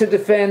attempt to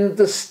defend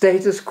the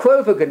status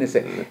quo, for goodness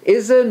sake.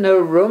 Is there no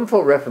room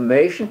for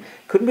reformation?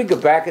 Couldn't we go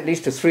back at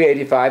least to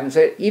 385 and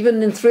say,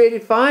 even in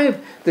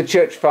 385, the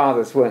Church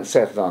Fathers weren't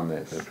settled on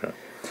this? Okay.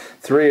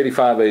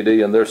 385 AD,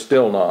 and they're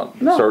still not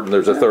certain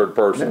there's a third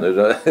person.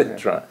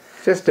 That's right.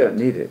 Just don't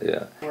need it.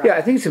 Yeah,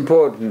 I think it's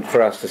important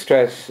for us to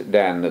stress,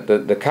 Dan,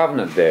 that the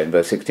covenant there in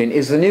verse 16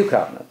 is the new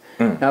covenant.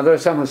 Now, there are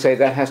some who say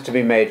that has to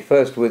be made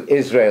first with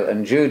Israel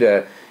and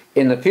Judah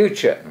in the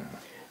future.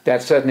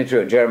 That's certainly true.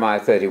 In Jeremiah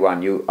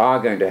 31, you are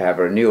going to have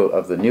a renewal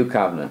of the new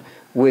covenant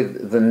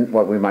with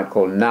what we might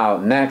call now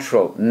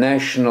natural,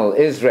 national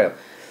Israel.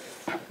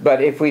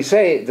 But if we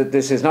say that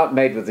this is not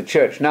made with the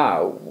church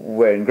now,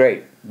 we're in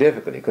great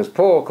difficulty, because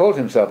Paul called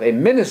himself a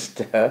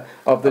minister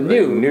of the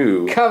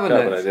new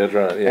covenant. That's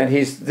right, yeah. And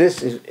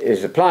this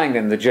is applying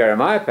then the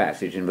Jeremiah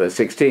passage in verse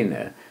 16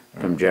 there,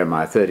 from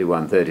Jeremiah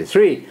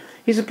 31:33.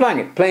 He's applying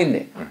it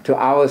plainly to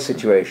our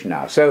situation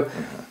now. So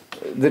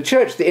the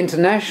church, the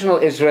international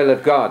Israel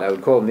of God, I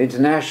would call them the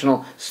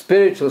international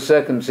spiritual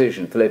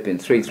circumcision,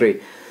 Philippians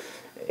 3:3,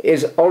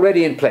 is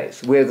already in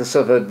place. We're the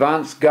sort of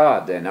advanced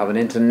guard then of an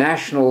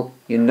international,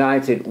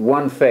 united,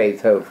 one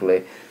faith,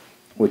 hopefully,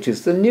 which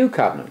is the new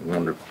covenant.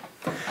 Wonderful.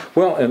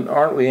 Well, and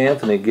aren't we,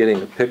 Anthony,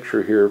 getting a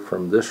picture here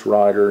from this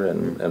writer,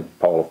 and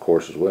Paul, of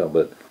course, as well,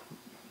 but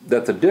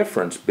that the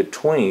difference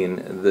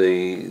between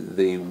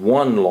the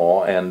one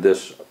law and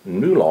this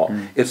new law,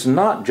 it's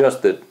not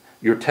just that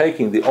you're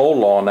taking the old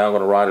law and now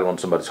going to write it on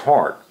somebody's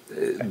heart.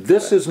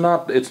 This is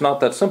not, it's not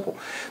that simple.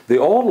 The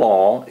old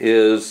law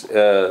is,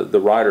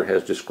 the writer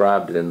has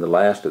described it in the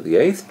last of the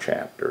 8th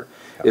chapter,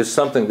 is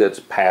something that's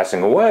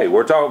passing away.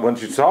 We're talking, when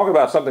you talk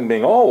about something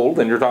being old,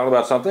 then you're talking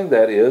about something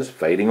that is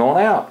fading on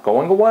out,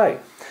 going away.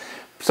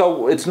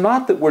 So it's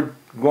not that we're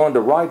going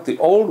to write the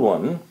old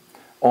one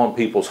on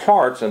people's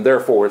hearts and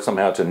therefore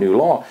somehow it's a new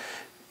law.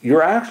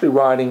 You're actually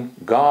writing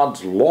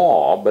God's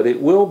law, but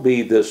it will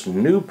be this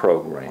new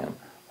program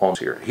on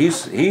here.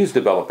 He's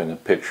developing a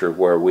picture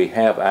where we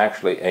have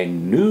actually a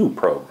new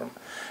program,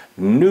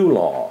 new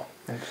law,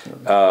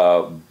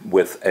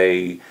 with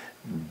a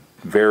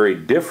very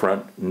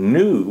different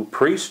new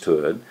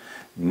priesthood,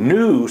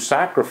 new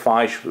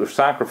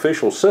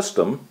sacrificial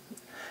system.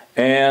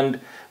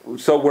 And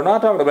so we're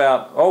not talking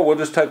about, oh, we'll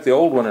just take the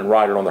old one and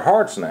write it on their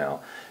hearts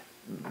now,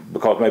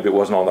 because maybe it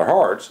wasn't on their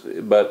hearts,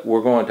 but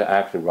we're going to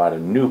actually write a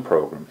new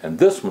program. And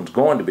this one's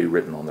going to be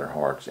written on their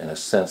hearts in a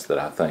sense that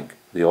I think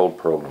the old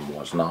program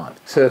was not.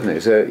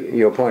 Certainly. So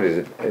your point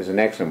is an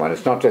excellent one.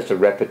 It's not just a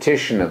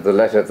repetition of the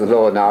letter of the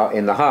law now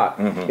in the heart.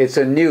 It's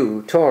a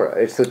new Torah.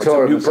 It's the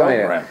Torah of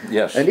Messiah. Program.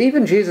 Yes. And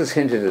even Jesus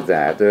hinted at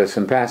that. There are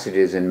some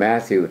passages in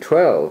Matthew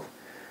 12,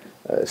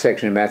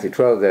 section in Matthew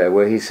 12 there,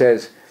 where he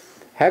says,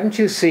 haven't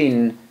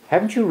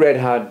you read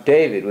how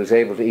David was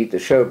able to eat the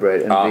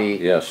showbread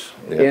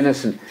and be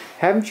innocent?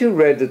 Haven't you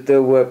read that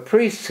there were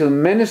priests who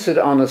ministered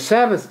on a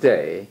Sabbath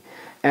day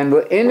and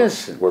were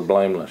innocent? Were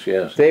blameless,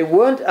 yes. They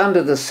weren't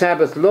under the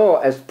Sabbath law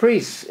as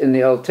priests in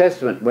the Old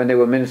Testament when they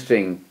were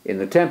ministering in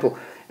the temple,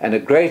 and a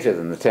greater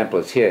than the temple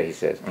is here, he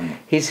says.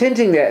 He's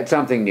hinting there at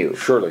something new.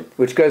 Surely.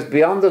 Which goes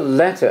beyond the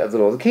letter of the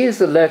law. The key is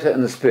the letter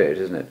and the spirit,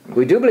 isn't it?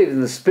 We do believe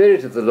in the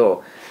spirit of the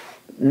law,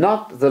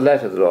 not the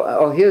letter of the law.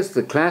 Oh, here's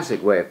the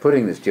classic way of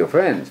putting this to your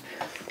friends.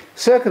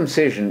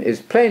 Circumcision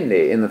is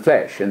plainly in the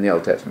flesh in the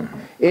Old Testament.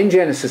 In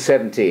Genesis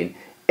 17,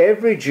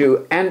 every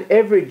Jew and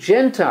every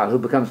Gentile who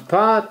becomes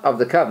part of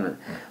the covenant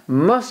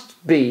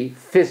must be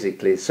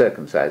physically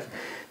circumcised.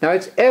 Now,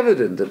 it's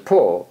evident that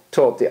Paul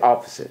taught the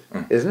opposite,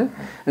 isn't it?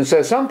 And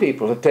so some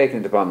people have taken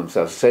it upon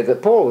themselves to say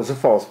that Paul was a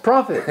false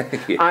prophet.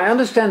 I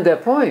understand their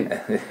point,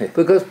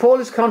 because Paul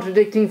is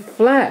contradicting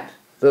flat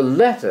the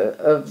letter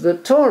of the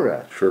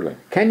Torah. Surely.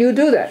 Can you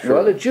do that?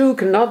 Well, a Jew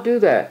cannot do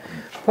that.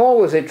 Paul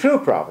was a true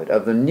prophet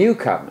of the new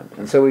covenant.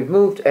 And so we've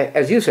moved,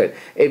 as you said,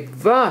 a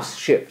vast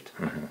shift,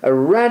 a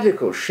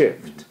radical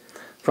shift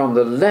from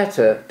the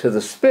letter to the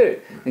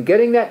spirit. And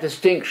getting that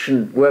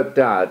distinction worked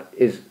out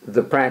is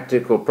the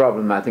practical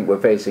problem I think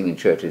we're facing in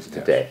churches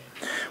today.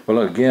 Yes. Well,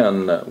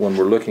 again, when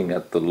we're looking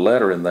at the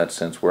letter in that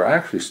sense, we're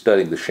actually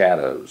studying the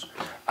shadows,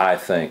 I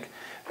think.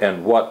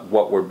 And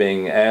what we're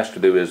being asked to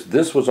do is,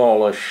 this was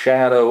all a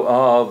shadow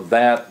of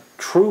that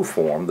true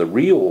form, the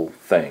real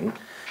thing.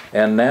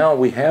 And now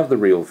we have the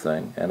real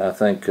thing. And I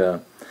think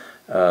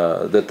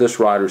that this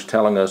writer's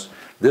telling us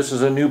this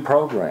is a new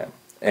program.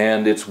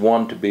 And it's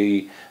one to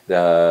be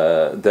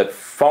that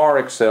far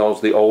excels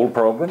the old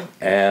program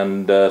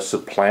and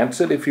supplants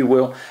it, if you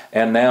will.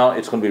 And now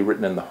it's going to be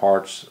written in the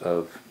hearts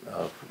of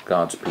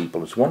God's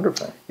people. It's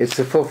wonderful. It's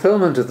the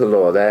fulfillment of the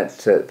law, that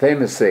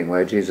famous thing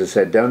where Jesus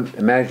said, don't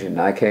imagine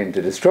I came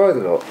to destroy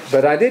the law,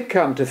 but I did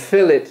come to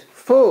fill it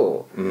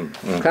full.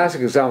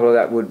 Classic example of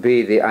that would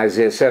be the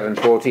Isaiah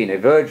 7:14, a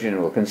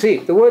virgin will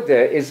conceive. The word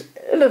there is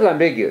a little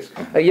ambiguous.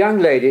 A young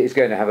lady is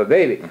going to have a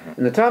baby.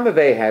 In the time of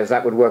Ahaz,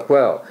 that would work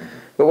well.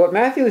 But what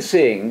Matthew is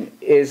seeing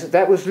is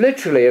that was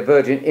literally a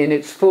virgin in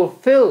its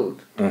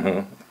fulfilled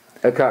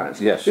occurrence.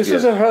 This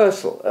was a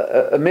rehearsal,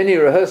 a mini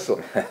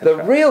rehearsal. The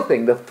real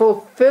thing, the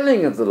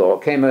fulfilling of the law,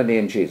 came only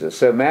in Jesus.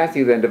 So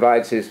Matthew then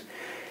divides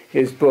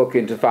his book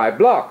into 5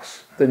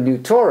 blocks. The new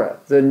Torah,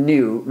 the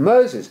new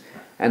Moses.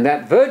 And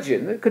that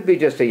virgin, that could be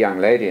just a young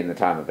lady in the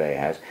time of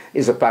Ahaz,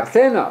 is a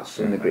parthenos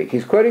in the Greek.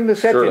 He's quoting the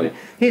Septuagint.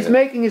 He's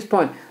making his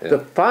point. The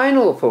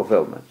final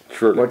fulfillment,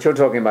 what you're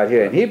talking about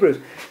here in Hebrews,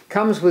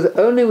 comes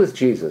only with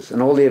Jesus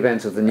and all the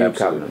events of the new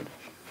covenant.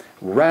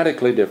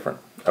 Radically different.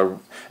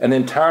 An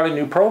entirely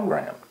new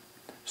program.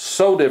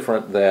 So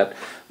different that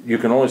you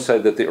can only say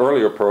that the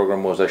earlier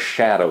program was a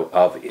shadow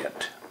of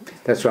it.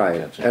 That's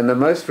right. And the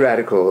most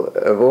radical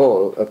of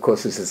all, of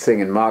course, is this thing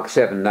in Mark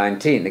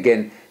 7:19.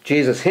 Again,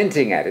 Jesus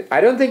hinting at it.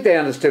 I don't think they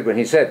understood when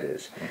he said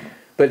this,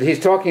 but he's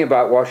talking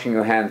about washing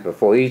your hands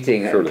before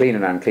eating clean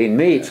and unclean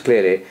meats,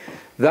 clearly.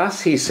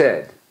 Thus he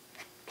said,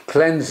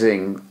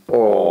 cleansing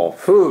all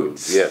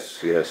foods.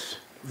 Yes.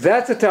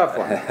 That's a tough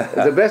one.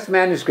 The best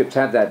manuscripts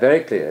have that very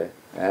clear.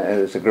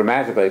 It's a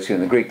grammatical issue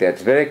in the Greek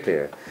that's very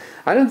clear.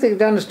 I don't think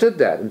they understood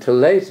that until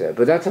later,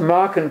 but that's a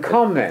Markan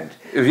comment.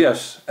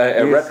 Yes,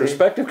 a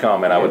retrospective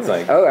comment, I would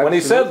think. Oh, when he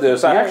said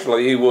this,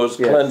 actually, he was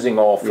cleansing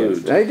all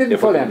foods. He didn't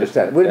fully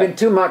understand. It would have been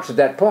too much at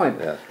that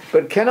point.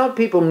 But cannot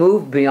people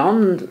move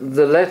beyond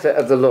the letter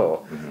of the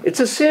law?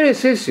 It's a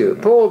serious issue.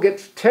 Paul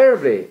gets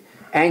terribly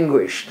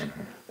anguished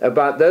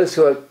about those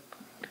who are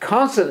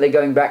constantly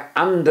going back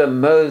under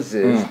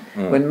Moses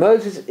when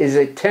Moses is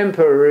a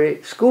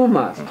temporary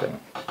schoolmaster.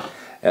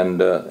 And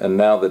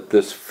now that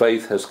this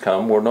faith has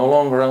come, we're no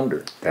longer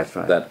under. That's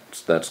right.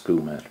 That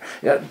schoolmaster.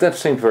 Yeah, that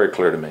seems very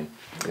clear to me.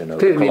 You know,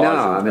 clear to me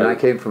now. I mean, I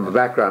came from a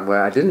background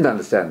where I didn't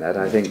understand that.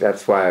 I think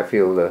that's why I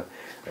feel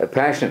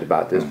passionate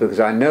about this, because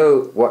I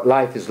know what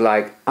life is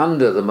like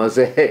under the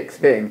Mosaic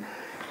thing,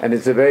 and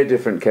it's a very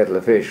different kettle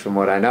of fish from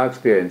what I now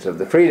experience of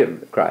the freedom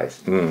of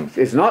Christ.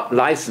 It's not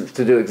licensed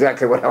to do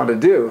exactly what I want to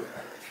do,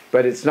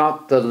 but it's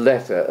not the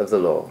letter of the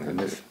law. And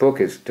this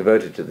book is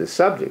devoted to this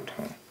subject.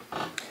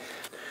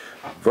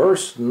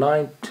 Verse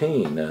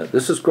 19.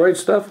 This is great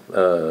stuff,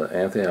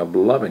 Anthony. I'm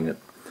loving it.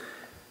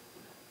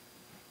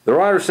 The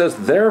writer says,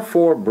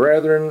 "Therefore,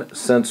 brethren,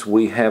 since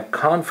we have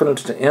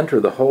confidence to enter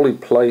the holy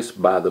place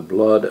by the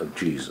blood of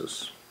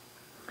Jesus,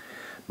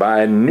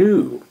 by a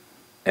new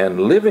and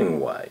living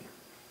way,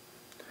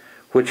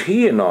 which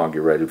he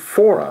inaugurated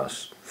for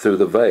us through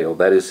the veil,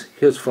 that is,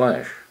 his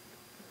flesh.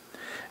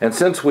 And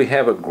since we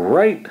have a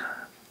great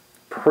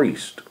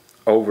priest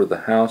over the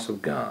house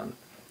of God."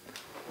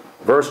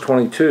 Verse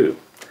 22,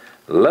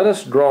 "Let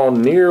us draw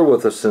near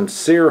with a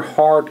sincere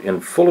heart in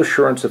full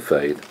assurance of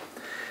faith,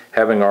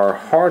 having our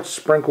hearts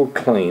sprinkled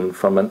clean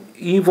from an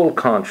evil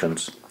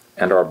conscience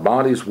and our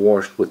bodies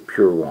washed with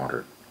pure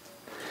water."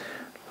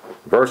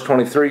 Verse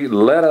 23,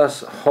 "Let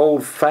us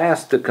hold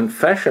fast the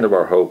confession of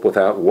our hope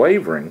without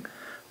wavering,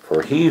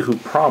 for he who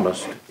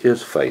promised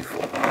is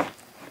faithful.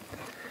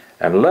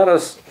 And let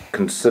us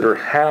consider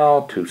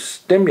how to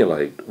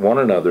stimulate one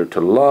another to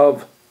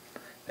love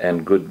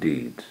and good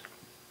deeds."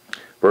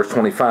 Verse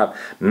 25,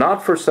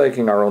 "Not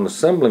forsaking our own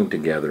assembling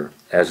together,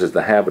 as is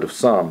the habit of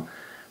some,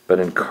 but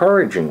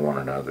encouraging one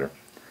another,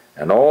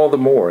 and all the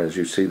more as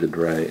you see the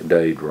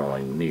day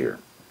drawing near."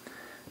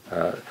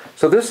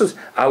 So this is,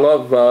 I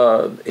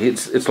love.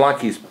 It's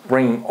like he's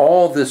bringing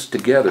all this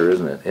together,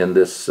 isn't it? In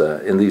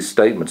these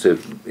statements,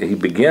 he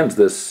begins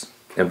this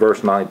in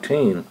verse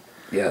 19.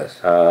 Yes.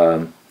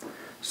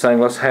 Saying,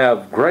 "Let's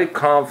have great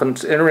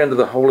confidence, enter into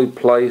the holy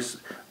place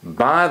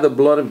by the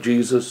blood of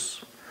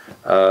Jesus."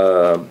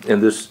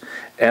 In this,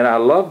 and I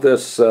love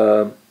this,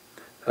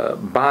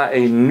 by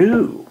a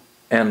new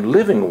and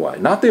living way,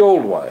 not the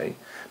old way,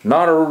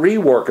 not a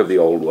rework of the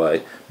old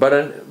way, but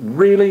a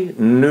really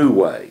new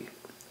way,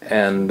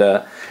 and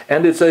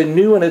it's a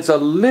new and it's a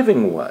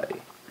living way,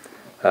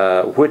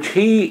 which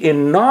he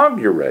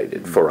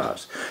inaugurated for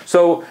us.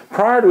 So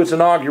prior to its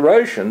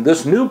inauguration,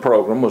 this new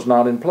program was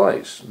not in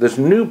place. This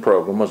new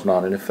program was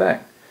not in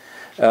effect.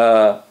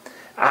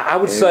 I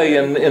would say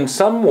in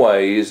some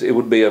ways it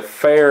would be a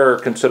fair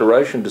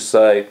consideration to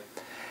say,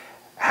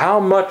 how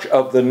much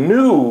of the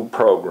new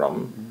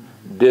program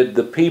did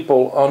the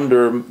people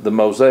under the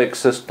Mosaic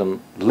system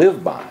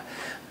live by?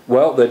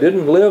 Well, they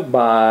didn't live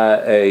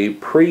by a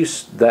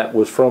priest that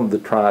was from the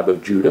tribe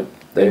of Judah.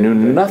 They knew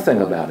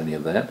nothing about any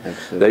of that.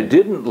 Absolutely. They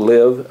didn't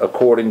live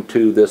according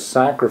to this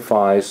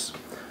sacrifice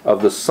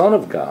of the Son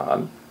of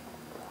God,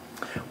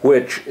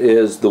 which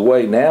is the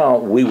way now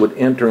we would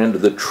enter into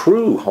the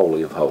true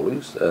Holy of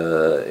Holies,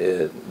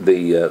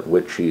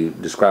 which he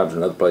describes in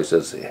another place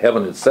as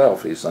heaven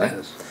itself, he's saying.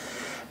 Yes.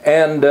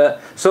 And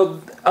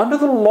so under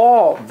the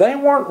law, they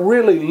weren't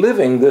really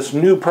living this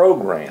new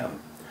program.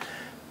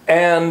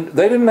 And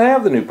they didn't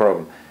have the new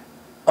program.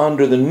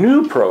 Under the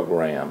new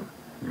program,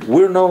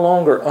 we're no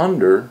longer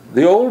under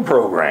the old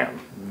program,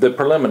 the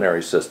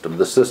preliminary system,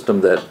 the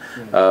system that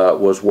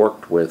was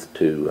worked with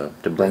to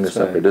bring us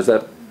up here. Does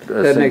that...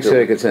 That makes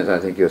very good sense. I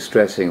think you're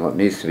stressing what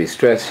needs to be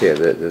stressed here,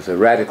 that there's a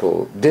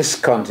radical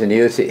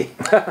discontinuity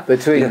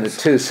between the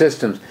two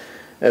systems.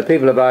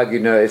 People have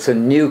argued, no, it's a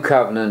new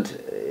covenant.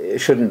 It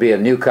shouldn't be a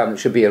new covenant,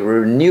 it should be a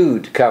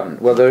renewed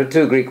covenant. Well, there are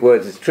two Greek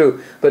words, it's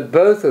true, but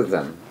both of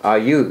them are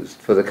used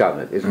for the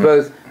covenant. It's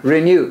both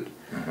renewed,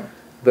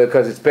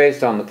 because it's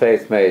based on the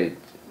faith made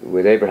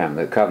with Abraham,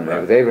 the covenant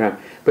made with Abraham,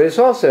 but it's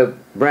also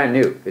brand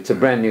new. It's a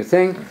brand new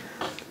thing,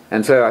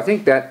 and so I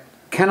think that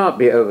cannot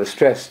be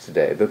overstressed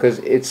today, because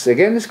it's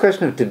again this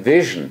question of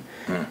division.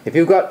 If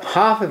you've got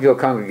half of your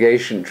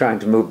congregation trying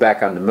to move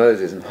back under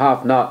Moses and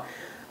half not,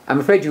 I'm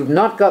afraid you've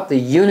not got the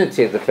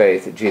unity of the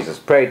faith that Jesus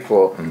prayed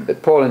for,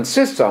 that Paul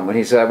insists on when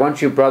he said, "I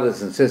want you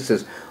brothers and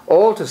sisters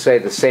all to say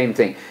the same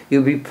thing.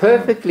 You'll be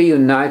perfectly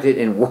united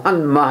in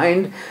one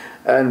mind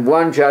and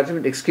one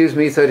judgment." Excuse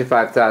me,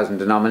 35,000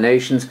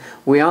 denominations.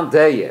 We aren't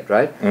there yet,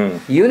 right?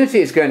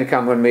 Unity is going to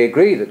come when we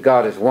agree that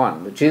God is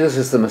one, that Jesus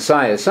is the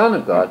Messiah, Son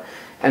of God,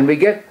 and we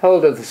get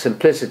hold of the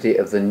simplicity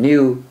of the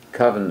new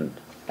covenant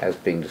as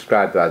being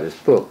described by this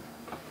book.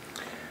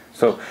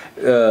 So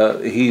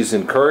he's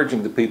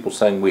encouraging the people,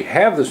 saying, we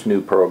have this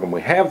new program,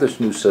 we have this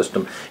new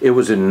system. It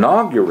was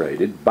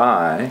inaugurated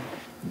by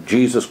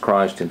Jesus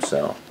Christ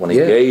himself, when he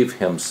gave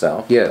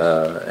himself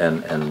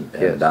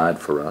and died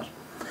for us.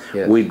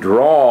 We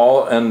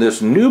draw, in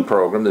this new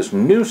program, this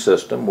new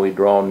system, we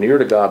draw near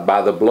to God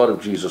by the blood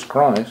of Jesus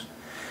Christ.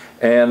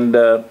 And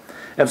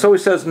so he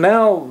says,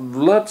 now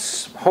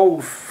let's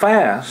hold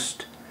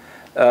fast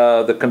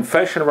the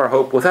confession of our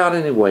hope without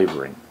any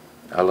wavering.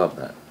 I love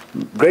that.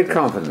 Great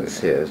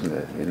confidence here, isn't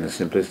there, in the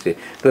simplicity.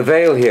 The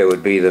veil here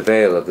would be the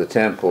veil of the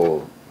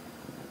temple,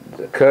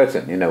 the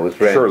curtain, was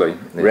rent, Surely.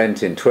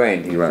 rent in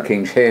twain. Right.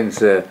 King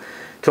James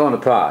torn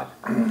apart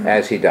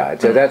as he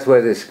died. So that's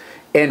where this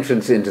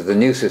entrance into the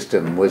new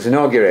system was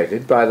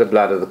inaugurated by the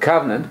blood of the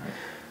covenant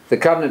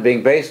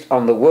being based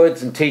on the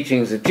words and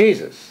teachings of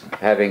Jesus.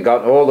 Having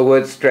got all the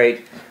words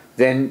straight,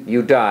 then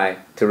you die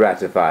to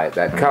ratify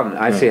that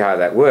covenant. I see how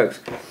that works.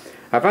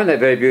 I find that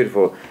very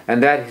beautiful,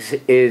 and that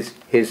is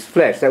his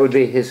flesh. That would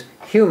be his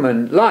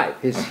human life,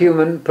 his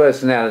human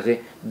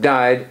personality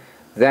died.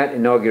 That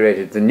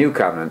inaugurated the new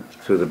covenant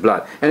through the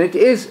blood. And it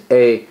is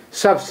a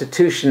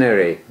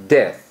substitutionary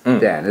death,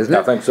 Dan, isn't it?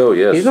 I think so,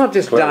 yes. He's not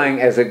just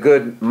dying as a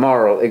good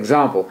moral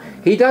example.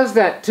 He does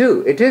that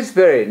too. It is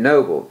very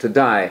noble to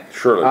die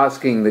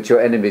asking that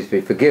your enemies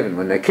be forgiven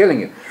when they're killing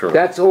you.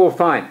 That's all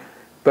fine.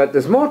 But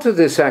there's more to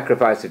the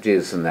sacrifice of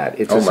Jesus than that.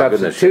 It's a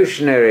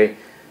substitutionary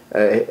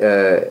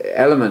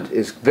element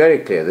is very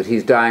clear, that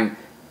he's dying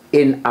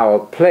in our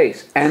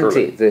place.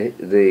 Anti, the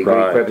Greek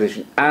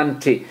preposition,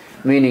 anti,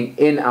 meaning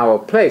in our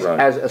place,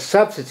 as a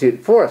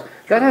substitute for us.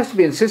 That has to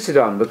be insisted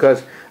on,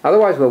 because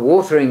otherwise we're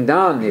watering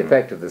down the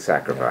effect of the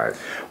sacrifice.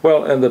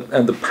 Well, and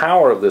the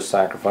power of this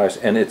sacrifice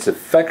and its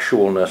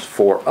effectualness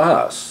for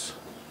us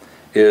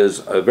is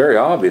very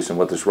obvious in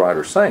what this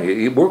writer is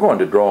saying. We're going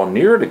to draw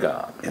near to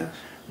God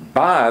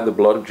by the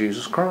blood of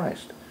Jesus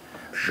Christ.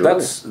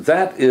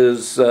 That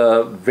is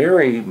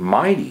very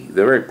mighty,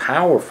 very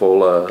powerful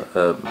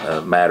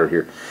matter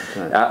here.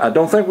 I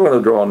don't think we're going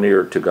to draw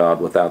near to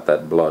God without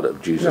that blood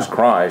of Jesus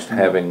Christ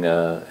having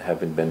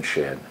been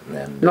shed.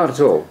 And, not at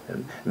all.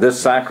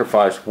 This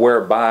sacrifice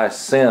whereby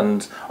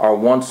sins are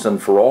once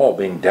and for all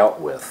being dealt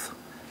with.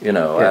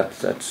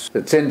 That's...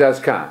 That sin does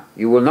count.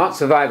 You will not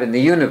survive in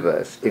the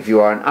universe if you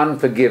are an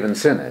unforgiven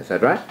sinner. Is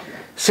that right?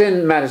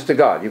 Sin matters to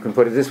God. You can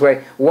put it this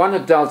way. One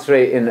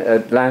adultery in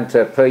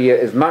Atlanta per year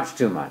is much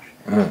too much.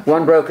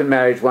 One broken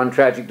marriage, one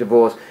tragic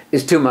divorce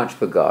is too much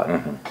for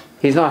God.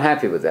 He's not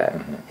happy with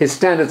that. His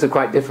standards are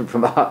quite different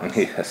from ours.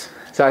 Yes.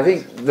 So I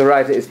think the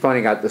writer is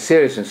pointing out the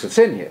seriousness of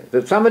sin here.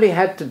 That somebody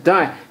had to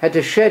die, had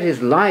to shed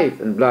his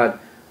life and blood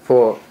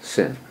for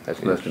sin.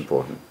 That's most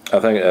important. I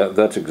think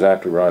that's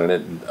exactly right, and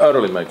it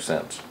utterly makes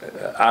sense.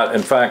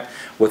 In fact,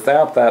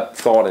 without that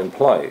thought in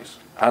place,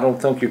 I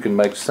don't think you can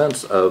make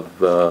sense of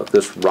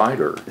this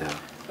writer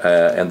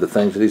and the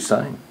things that he's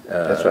saying.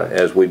 That's right.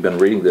 As we've been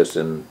reading this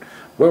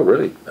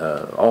really,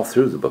 all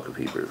through the book of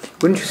Hebrews.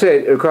 Wouldn't you say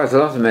it requires a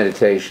lot of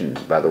meditation,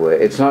 by the way?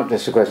 It's not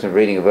just a question of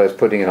reading a verse,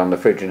 putting it on the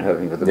fridge and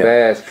hoping for the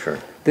best.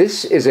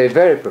 This is a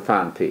very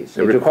profound piece.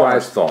 It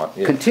requires thought.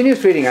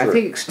 Continuous reading, I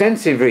think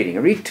extensive reading. I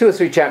read 2 or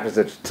 3 chapters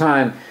at a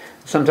time.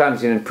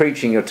 Sometimes in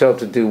preaching you're told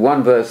to do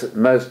one verse, at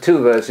most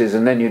 2 verses,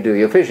 and then you do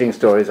your fishing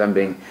stories. I'm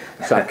being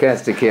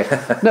sarcastic here.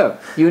 No,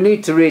 you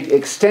need to read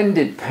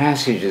extended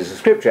passages of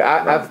Scripture.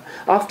 I've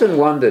often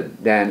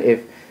wondered, Dan,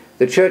 if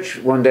the church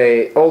one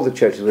day, all the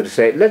churches were to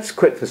say, let's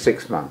quit for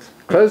 6 months,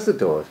 close the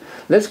doors,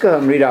 let's go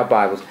home and read our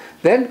Bibles,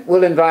 then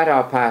we'll invite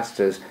our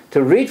pastors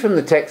to read from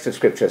the text of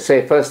Scripture,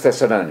 say 1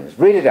 Thessalonians,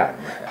 read it out.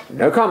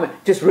 No comment,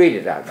 just read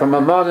it out from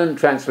a modern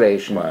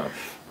translation.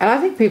 And I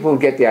think people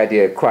get the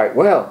idea quite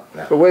well.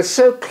 But we're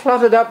so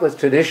cluttered up with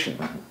tradition,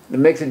 it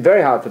makes it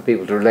very hard for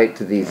people to relate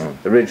to these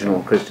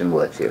original Christian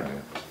words here.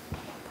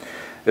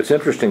 It's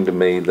interesting to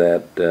me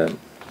that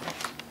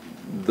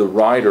the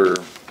writer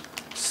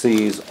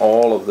sees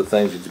all of the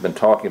things he's been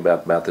talking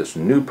about this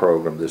new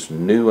program, this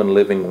new and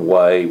living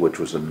way, which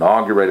was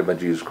inaugurated by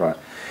Jesus Christ.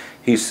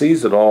 He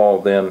sees it all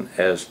then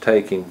as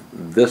taking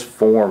this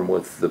form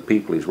with the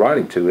people he's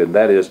writing to, and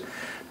that is,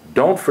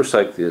 don't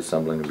forsake the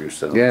assembling of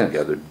yourselves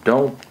together.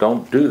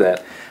 Don't do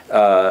that.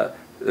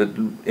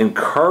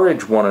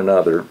 Encourage one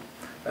another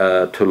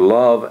to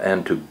love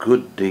and to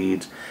good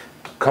deeds.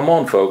 Come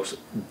on, folks.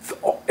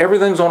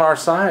 Everything's on our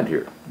side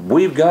here.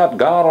 We've got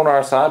God on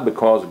our side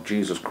because of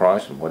Jesus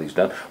Christ and what He's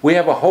done. We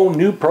have a whole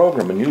new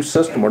program, a new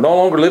system. We're no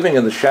longer living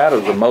in the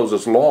shadows of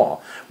Moses'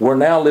 law. We're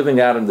now living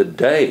out in the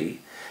day,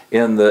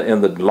 in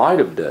the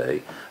light of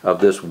day, of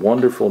this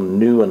wonderful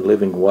new and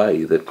living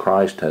way that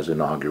Christ has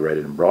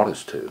inaugurated and brought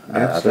us to.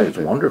 I think it's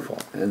wonderful.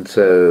 And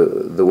so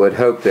the word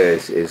hope there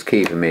is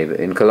key for me.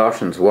 In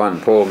Colossians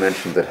 1, Paul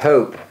mentioned that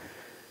hope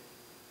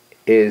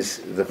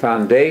is the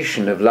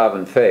foundation of love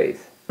and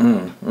faith.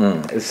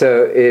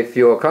 So if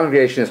your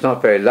congregation is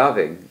not very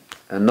loving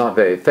and not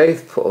very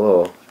faithful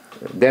or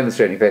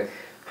demonstrating faith,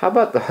 how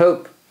about the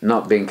hope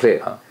not being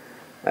clear?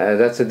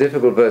 That's a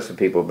difficult verse for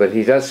people, but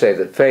he does say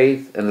that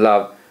faith and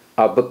love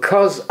are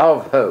because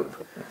of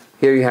hope.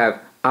 Here you have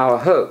our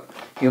hope.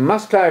 You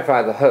must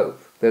clarify the hope,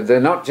 that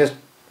they're not just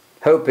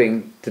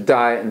hoping to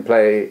die and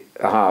play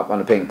a harp on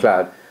a pink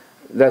cloud.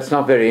 That's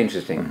not very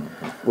interesting.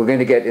 We're going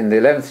to get in the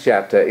 11th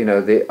chapter,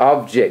 the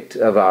object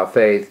of our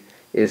faith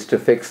is to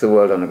fix the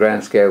world on a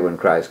grand scale when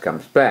Christ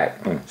comes back.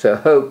 So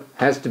hope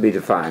has to be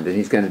defined, and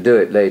he's going to do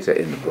it later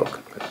in the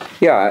book.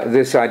 Yeah,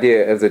 this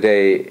idea of the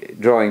day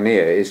drawing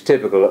near is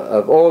typical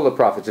of all the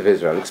prophets of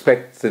Israel.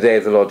 Expect the day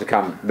of the Lord to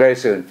come very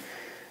soon.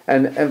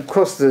 And of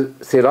course the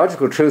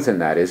theological truth in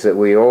that is that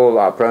we all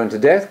are prone to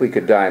death, we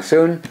could die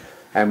soon,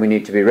 and we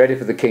need to be ready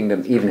for the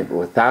kingdom even if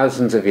we're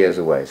thousands of years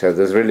away. So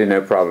there's really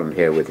no problem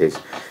here with his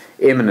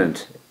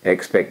imminent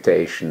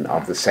expectation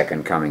of the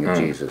second coming of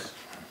Jesus.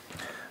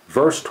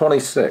 Verse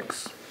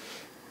 26.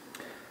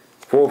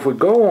 For if we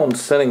go on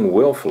sinning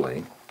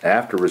willfully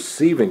after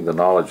receiving the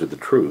knowledge of the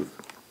truth,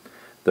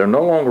 there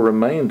no longer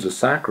remains a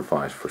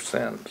sacrifice for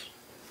sins.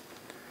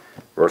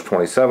 Verse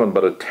 27,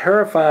 but a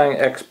terrifying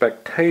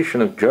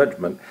expectation of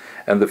judgment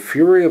and the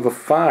fury of a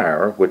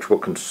fire which will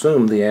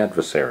consume the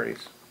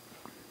adversaries.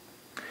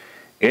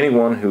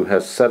 Anyone who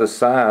has set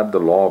aside the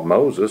law of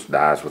Moses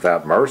dies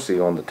without mercy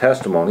on the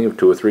testimony of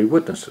 2 or 3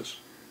 witnesses.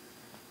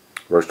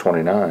 Verse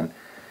 29,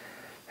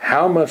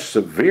 how much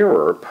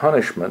severer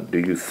punishment do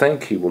you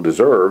think he will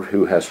deserve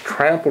who has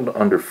trampled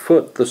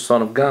underfoot the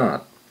Son of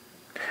God,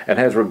 and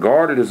has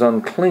regarded as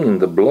unclean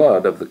the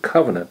blood of the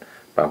covenant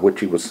by which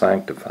he was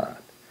sanctified,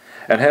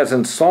 and has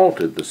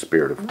insulted the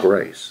Spirit of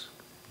grace?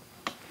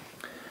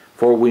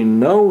 For we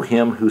know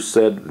him who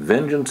said,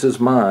 vengeance is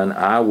mine,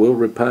 I will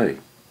repay.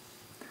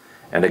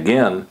 And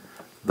again,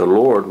 the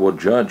Lord will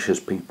judge his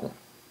people.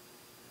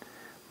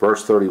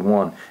 Verse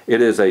 31,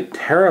 it is a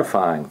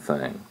terrifying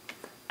thing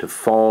to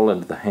fall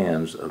into the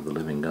hands of the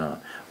living God.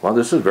 Well,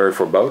 this is very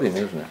foreboding,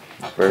 isn't it?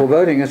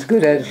 Foreboding is a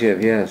good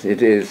adjective, yes.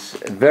 It is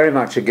very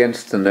much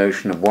against the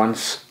notion of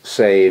once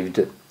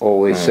saved,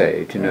 always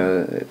saved. You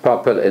know,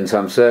 popular in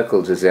some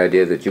circles is the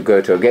idea that you go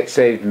to a get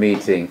saved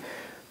meeting,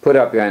 put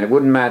up your hand. It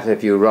wouldn't matter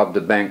if you robbed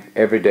a bank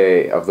every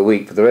day of the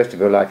week. For the rest of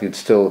your life, you'd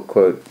still,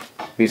 quote,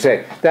 be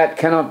saved. That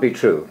cannot be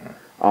true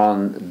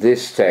on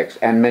this text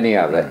and many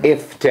other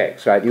if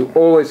texts, right? You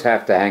always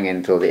have to hang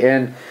in till the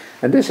end.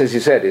 And this, as you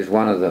said, is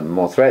one of the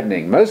more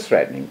threatening, most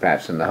threatening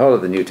perhaps in the whole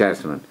of the New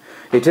Testament.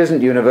 It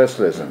isn't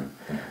universalism.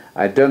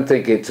 I don't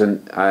think it's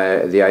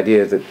the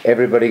idea that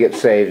everybody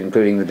gets saved,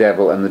 including the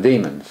devil and the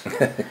demons.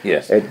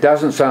 Yes. It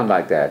doesn't sound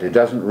like that. It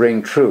doesn't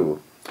ring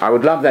true. I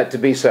would love that to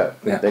be so,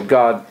 that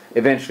God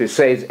eventually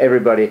saves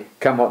everybody,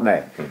 come what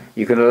may.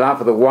 You can allow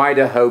for the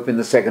wider hope in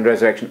the second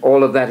resurrection.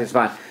 All of that is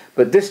fine.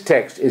 But this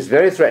text is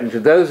very threatening to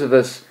those of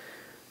us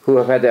who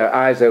have had their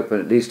eyes open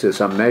at least to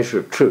some measure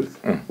of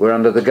truth. We're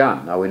under the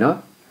gun, are we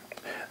not?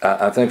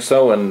 I think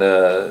so, and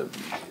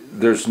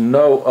there's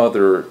no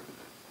other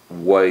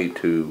way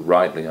to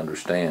rightly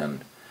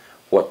understand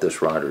what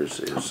this writer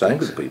is saying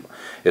to the people.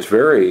 It's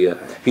very,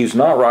 he's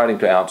not writing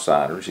to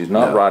outsiders, he's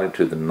not writing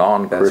to the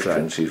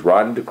non-Christians, he's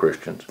writing to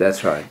Christians.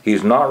 That's right.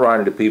 He's not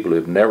writing to people who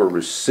have never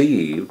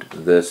received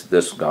this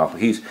gospel.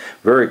 He's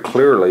very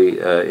clearly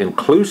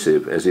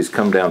inclusive as he's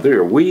come down through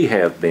here. We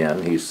have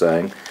been, he's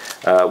saying,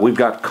 we've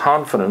got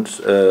confidence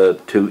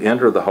to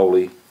enter the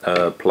holy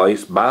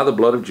place by the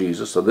blood of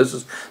Jesus. So this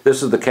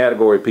is the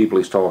category of people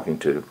he's talking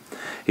to.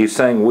 He's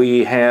saying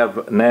we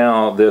have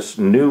now this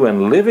new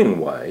and living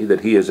way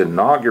that he has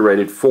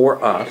inaugurated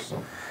for us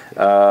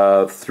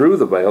through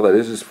the veil, that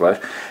is his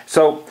flesh.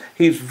 So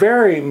he's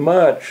very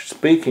much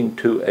speaking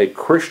to a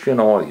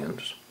Christian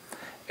audience.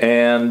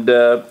 And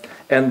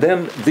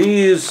then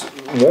these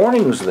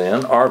warnings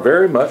then are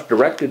very much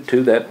directed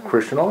to that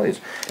Christian audience.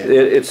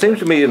 It seems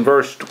to me in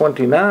verse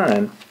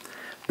 29,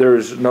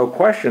 there's no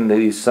question that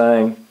he's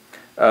saying,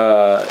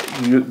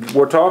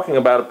 we're talking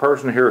about a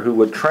person here who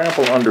would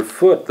trample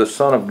underfoot the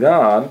Son of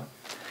God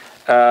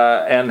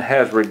and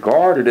has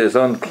regarded as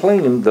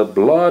unclean the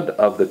blood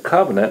of the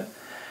covenant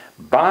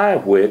by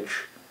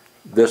which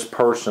this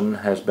person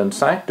has been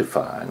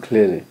sanctified.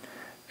 Clearly.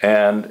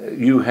 And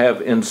you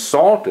have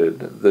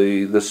insulted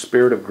the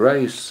Spirit of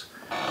grace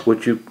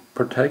which you've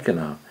partaken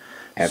of.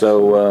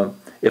 Absolutely. So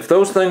if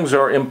those things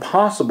are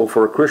impossible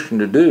for a Christian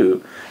to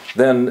do,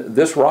 then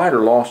this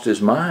writer lost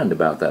his mind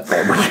about that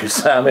thing.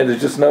 I mean,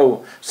 there's just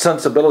no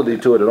sensibility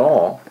to it at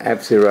all.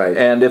 Absolutely right.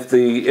 And if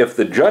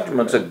the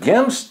judgments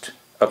against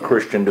a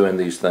Christian doing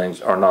these things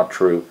are not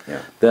true,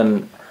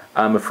 then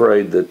I'm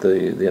afraid that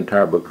the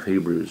entire book of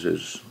Hebrews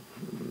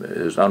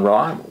is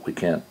unreliable. We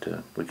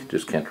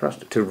just can't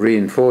trust it. To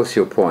reinforce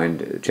your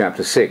point,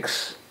 chapter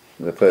 6,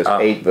 the first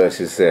 8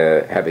 verses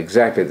there have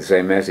exactly the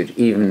same message,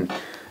 even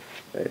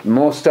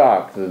more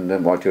stark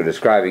than what you're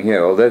describing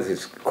here, although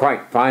it's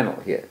quite final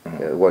here,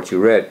 what you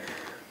read.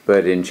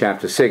 But in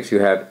chapter 6 you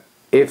have,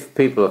 if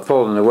people have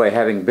fallen away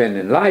having been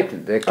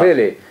enlightened, they're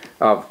clearly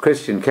of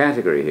Christian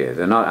category here,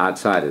 they're not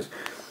outsiders.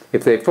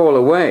 If they fall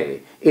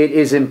away, it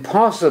is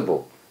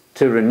impossible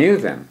to renew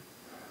them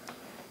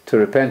to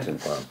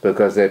repentance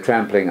because they're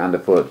trampling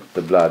underfoot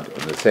the blood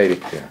of the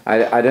Savior.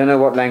 I don't know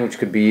what language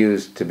could be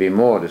used to be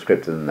more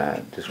descriptive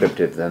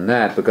than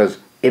that, because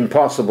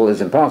impossible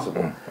is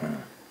impossible.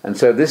 And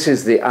so this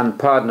is the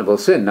unpardonable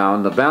sin. Now,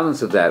 on the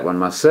balance of that, one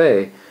must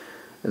say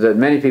that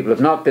many people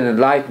have not been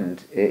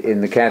enlightened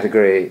in the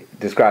category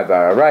described by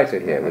our writer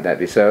here. Would that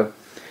be so?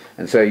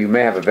 And so you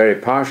may have a very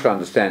partial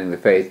understanding of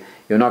the faith.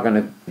 You're not going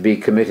to be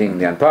committing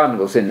the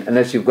unpardonable sin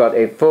unless you've got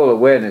a full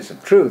awareness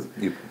of truth.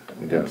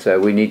 And so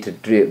we need to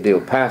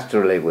deal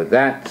pastorally with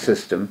that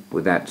system,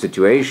 with that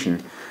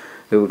situation,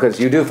 because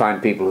you do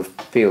find people who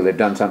feel they've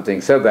done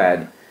something so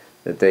bad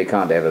that they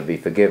can't ever be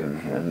forgiven.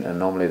 And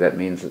normally that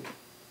means that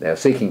they're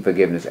seeking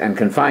forgiveness and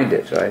can find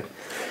it, right?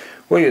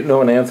 Well, you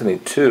know, and Anthony,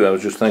 too, I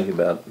was just thinking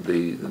about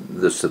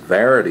the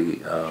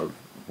severity of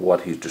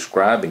what he's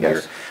describing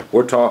Yes. here.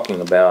 We're talking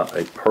about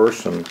a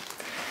person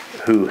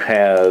who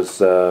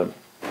has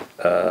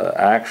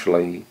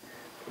actually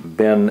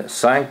been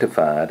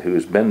sanctified, who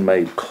has been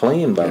made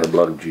clean by the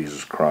blood of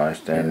Jesus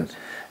Christ, and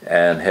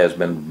has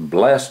been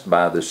blessed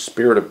by the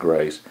Spirit of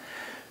grace,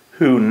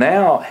 who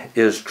now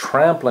is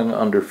trampling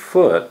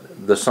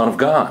underfoot the Son of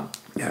God,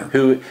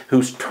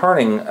 who's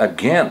turning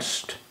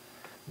against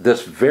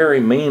this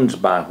very means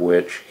by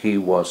which he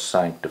was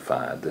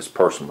sanctified, this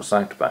person was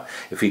sanctified.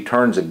 If he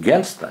turns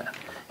against that,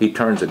 he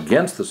turns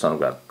against the Son of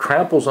God,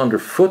 tramples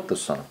underfoot the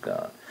Son of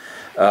God,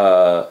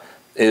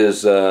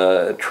 is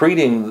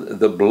treating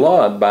the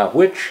blood by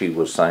which he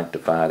was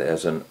sanctified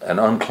as an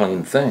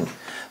unclean thing.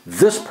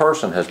 This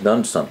person has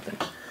done something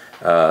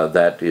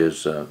that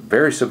is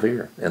very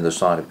severe in the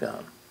sight of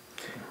God.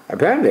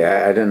 Apparently,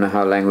 I don't know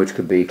how language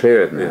could be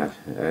clearer than that.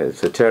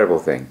 It's a terrible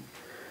thing.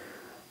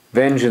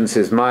 Vengeance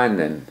is mine,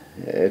 then.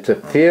 It's a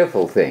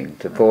fearful thing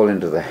to fall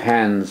into the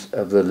hands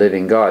of the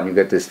living God. And you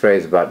get this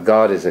phrase about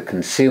God is a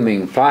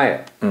consuming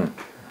fire.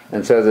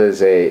 And so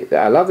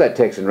I love that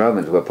text in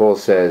Romans where Paul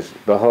says,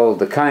 behold,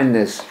 the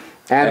kindness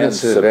and the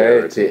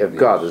severity of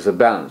God. There's a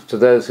balance. To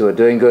those who are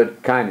doing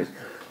good, kindness.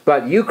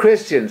 But you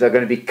Christians are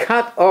going to be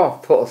cut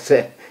off, Paul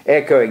said,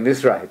 echoing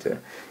this writer,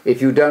 if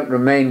you don't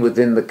remain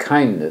within the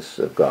kindness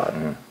of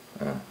God.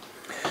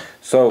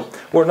 So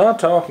we're not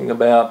talking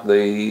about at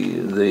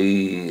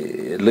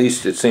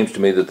least it seems to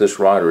me that this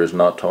writer is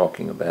not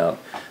talking about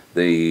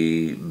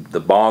the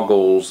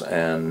boggles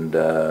and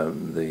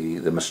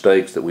the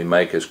mistakes that we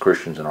make as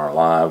Christians in our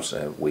lives.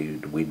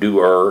 We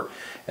do err,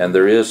 and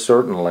there is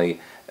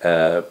certainly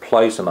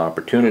place and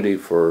opportunity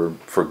for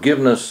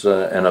forgiveness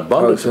and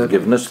abundance of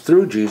forgiveness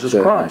through Jesus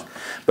Christ.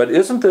 But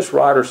isn't this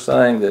writer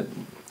saying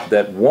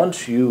that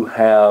once you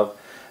have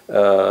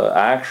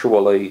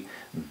actually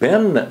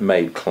been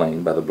made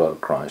clean by the blood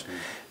of Christ,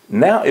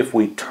 now if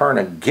we turn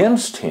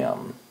against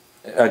him,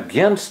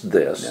 against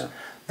this,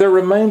 there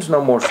remains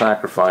no more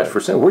sacrifice for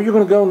sin. Where are you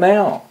going to go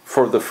now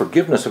for the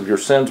forgiveness of your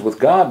sins with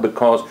God?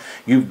 Because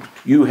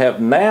you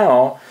have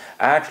now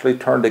actually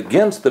turned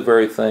against the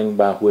very thing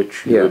by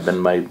which you have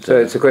been made. So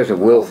it's a question of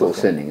willful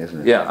sinning,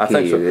 isn't it? Yeah, I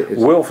think so.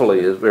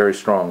 Willfully is very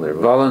strong there.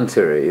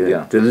 Voluntary,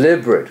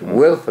 deliberate,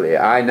 willfully.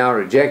 I now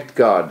reject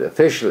God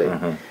officially.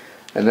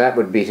 And that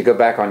would be to go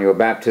back on your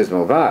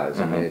baptismal vows.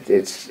 I mean,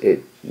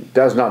 it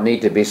does not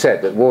need to be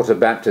said that water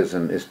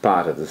baptism is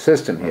part of the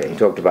system here. He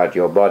talked about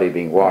your body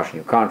being washed and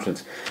your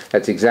conscience.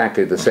 That's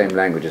exactly the same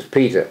language as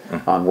Peter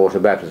on water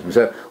baptism.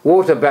 So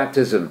water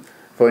baptism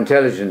for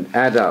intelligent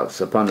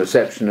adults upon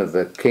reception of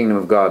the kingdom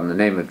of God in the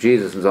name of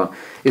Jesus and so on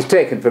is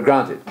taken for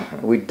granted.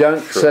 We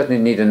don't certainly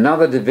need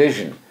another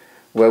division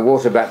where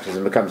water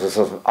baptism becomes a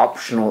sort of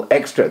optional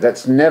extra.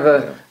 That's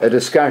never a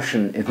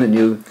discussion in the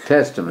New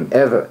Testament,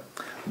 ever.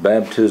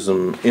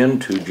 Baptism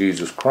into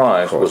Jesus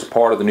Christ was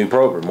part of the new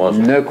program,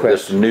 wasn't it? No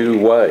question. This new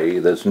way,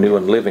 this new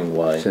and living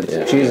way.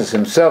 Since Jesus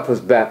himself was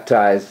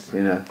baptized,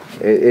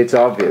 it's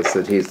obvious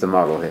that he's the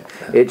model here.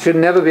 It should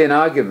never be an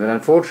argument.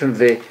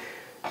 Unfortunately,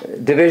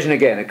 division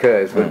again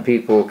occurs when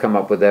people come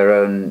up with their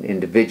own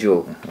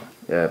individual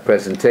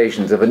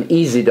presentations of an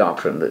easy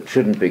doctrine that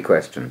shouldn't be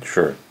questioned.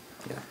 Sure.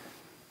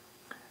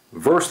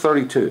 Verse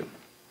 32.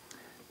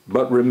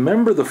 But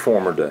remember the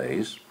former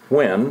days,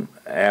 when,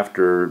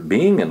 after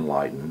being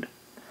enlightened,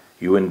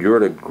 you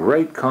endured a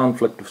great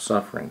conflict of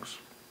sufferings,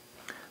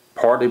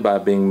 partly by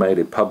being made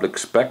a public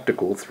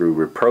spectacle through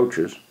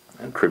reproaches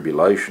and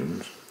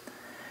tribulations,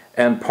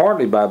 and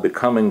partly by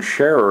becoming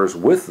sharers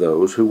with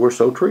those who were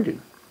so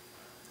treated.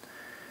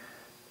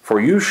 For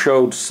you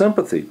showed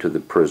sympathy to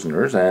the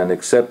prisoners and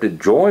accepted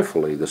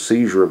joyfully the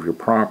seizure of your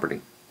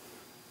property,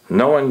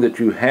 knowing that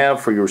you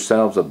have for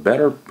yourselves a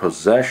better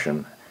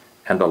possession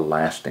and a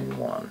lasting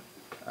one.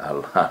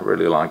 I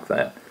really like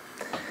that.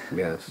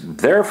 Yes.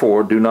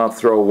 Therefore, do not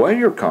throw away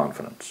your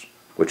confidence,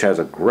 which has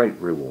a great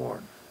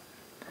reward.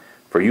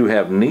 For you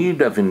have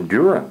need of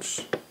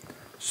endurance,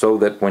 so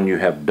that when you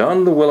have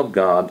done the will of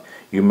God,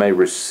 you may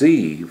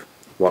receive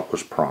what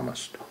was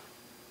promised.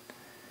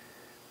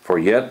 For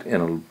yet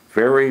in a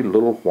very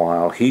little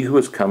while he who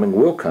is coming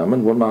will come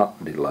and will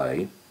not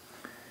delay.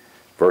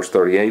 Verse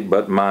 38,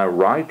 but my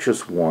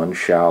righteous one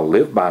shall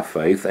live by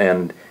faith,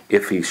 and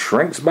if he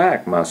shrinks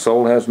back, my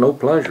soul has no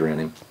pleasure in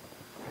him.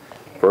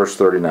 Verse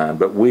 39,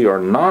 but we are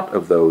not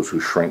of those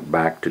who shrink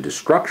back to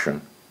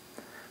destruction,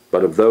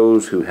 but of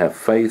those who have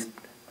faith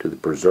to the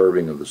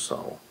preserving of the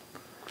soul.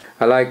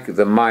 I like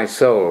the my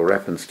soul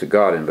reference to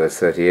God in verse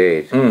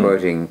 38,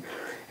 quoting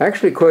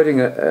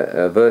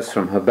a verse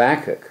from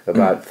Habakkuk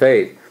about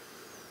faith.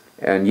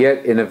 And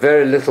yet in a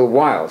very little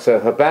while, so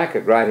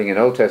Habakkuk writing in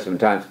Old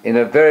Testament times, in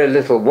a very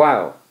little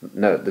while,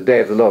 no, the day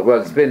of the Lord. Well,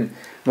 it's been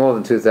more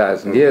than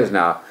 2,000 years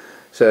now,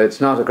 so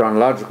it's not a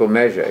chronological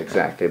measure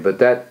exactly, but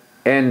that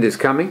end is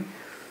coming.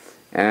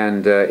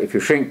 And if you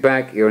shrink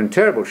back, you're in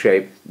terrible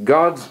shape.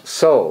 God's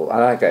soul, I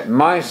like that,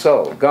 my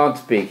soul, God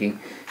speaking,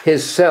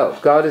 his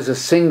self. God is a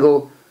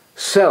single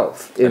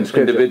self in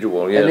Scripture.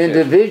 Individual, yes. An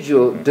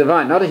individual,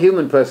 divine, not a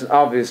human person,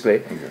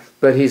 obviously,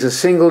 but he's a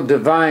single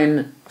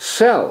divine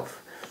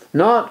self.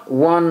 Not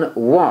one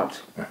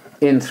what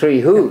in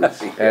three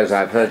who's, as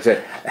I've heard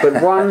said,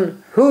 but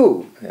one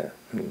who. Yeah.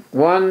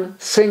 One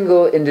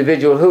single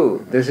individual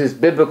who. This is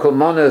biblical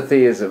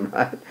monotheism,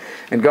 right?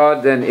 And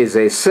God then is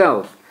a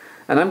self.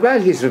 And I'm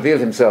glad he's revealed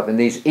himself in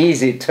these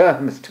easy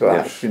terms to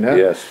us, you know?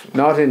 Yes.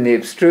 Not in the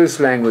abstruse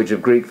language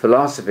of Greek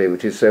philosophy,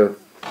 which is so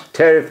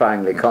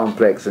terrifyingly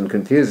complex and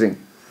confusing.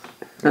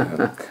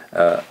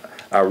 I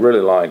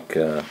really like,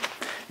 you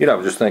know, I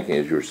was just thinking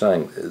as you were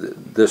saying,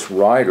 this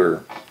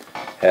writer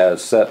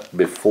has set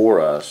before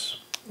us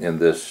in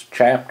this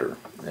chapter,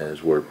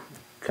 as we're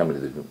coming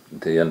to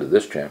the end of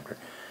this chapter,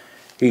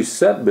 he's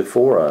set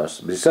before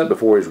us, he's set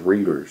before his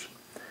readers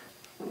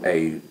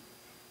a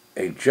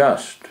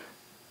just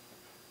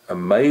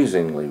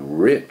amazingly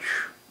rich,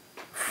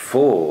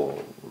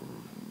 full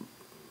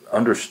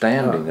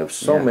understanding of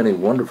so many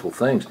wonderful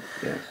things.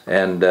 Yes.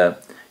 And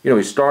you know,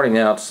 he's starting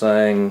out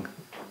saying,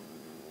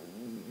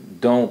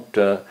 don't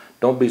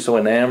be so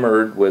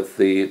enamored with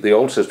the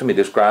old system. He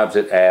describes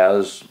it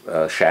as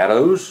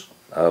shadows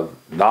of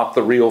not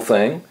the real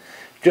thing,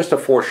 just a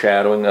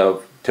foreshadowing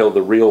of till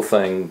the real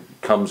thing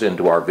comes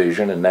into our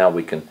vision, and now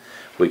we can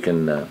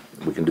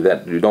do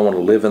that. You don't want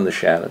to live in the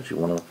shadows. You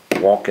want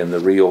to walk in the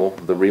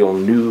real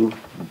new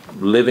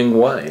living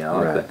way. I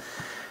like that.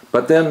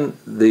 But then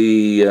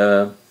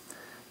the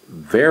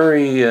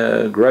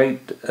very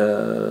great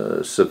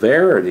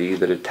severity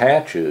that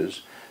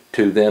attaches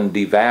to then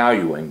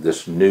devaluing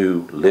this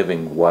new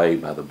living way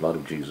by the blood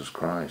of Jesus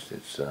Christ.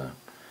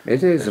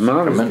 It is a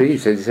marvelous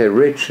piece, as you say,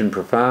 rich and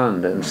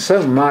profound, and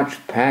so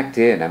much packed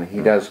in. I mean,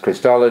 he does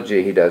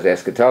Christology, he does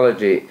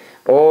eschatology,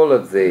 all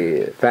of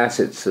the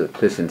facets of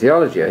Christian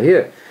theology are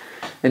here.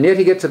 And yet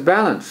he gets a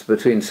balance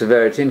between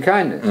severity and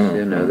kindness.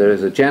 You know, there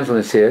is a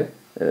gentleness here,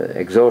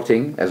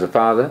 exhorting as a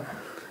father,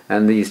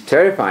 and these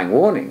terrifying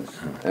warnings.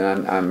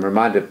 And I'm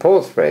reminded of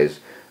Paul's phrase,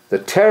 the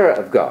terror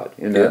of God.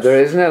 You know,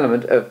 there is an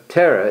element of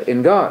terror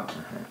in God.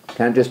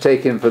 Can't just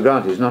take him for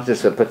granted. He's not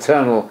just a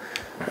paternal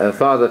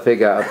father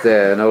figure up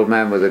there, an old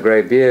man with a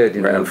grey beard,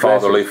 you know,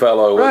 grandfatherly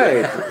fellow,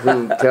 right?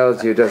 Who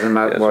tells you it doesn't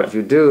matter what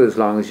you do as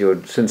long as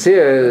you're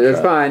sincere.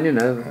 That's fine, you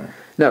know.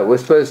 No, we're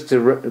supposed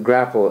to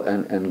grapple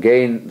and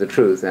gain the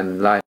truth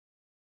and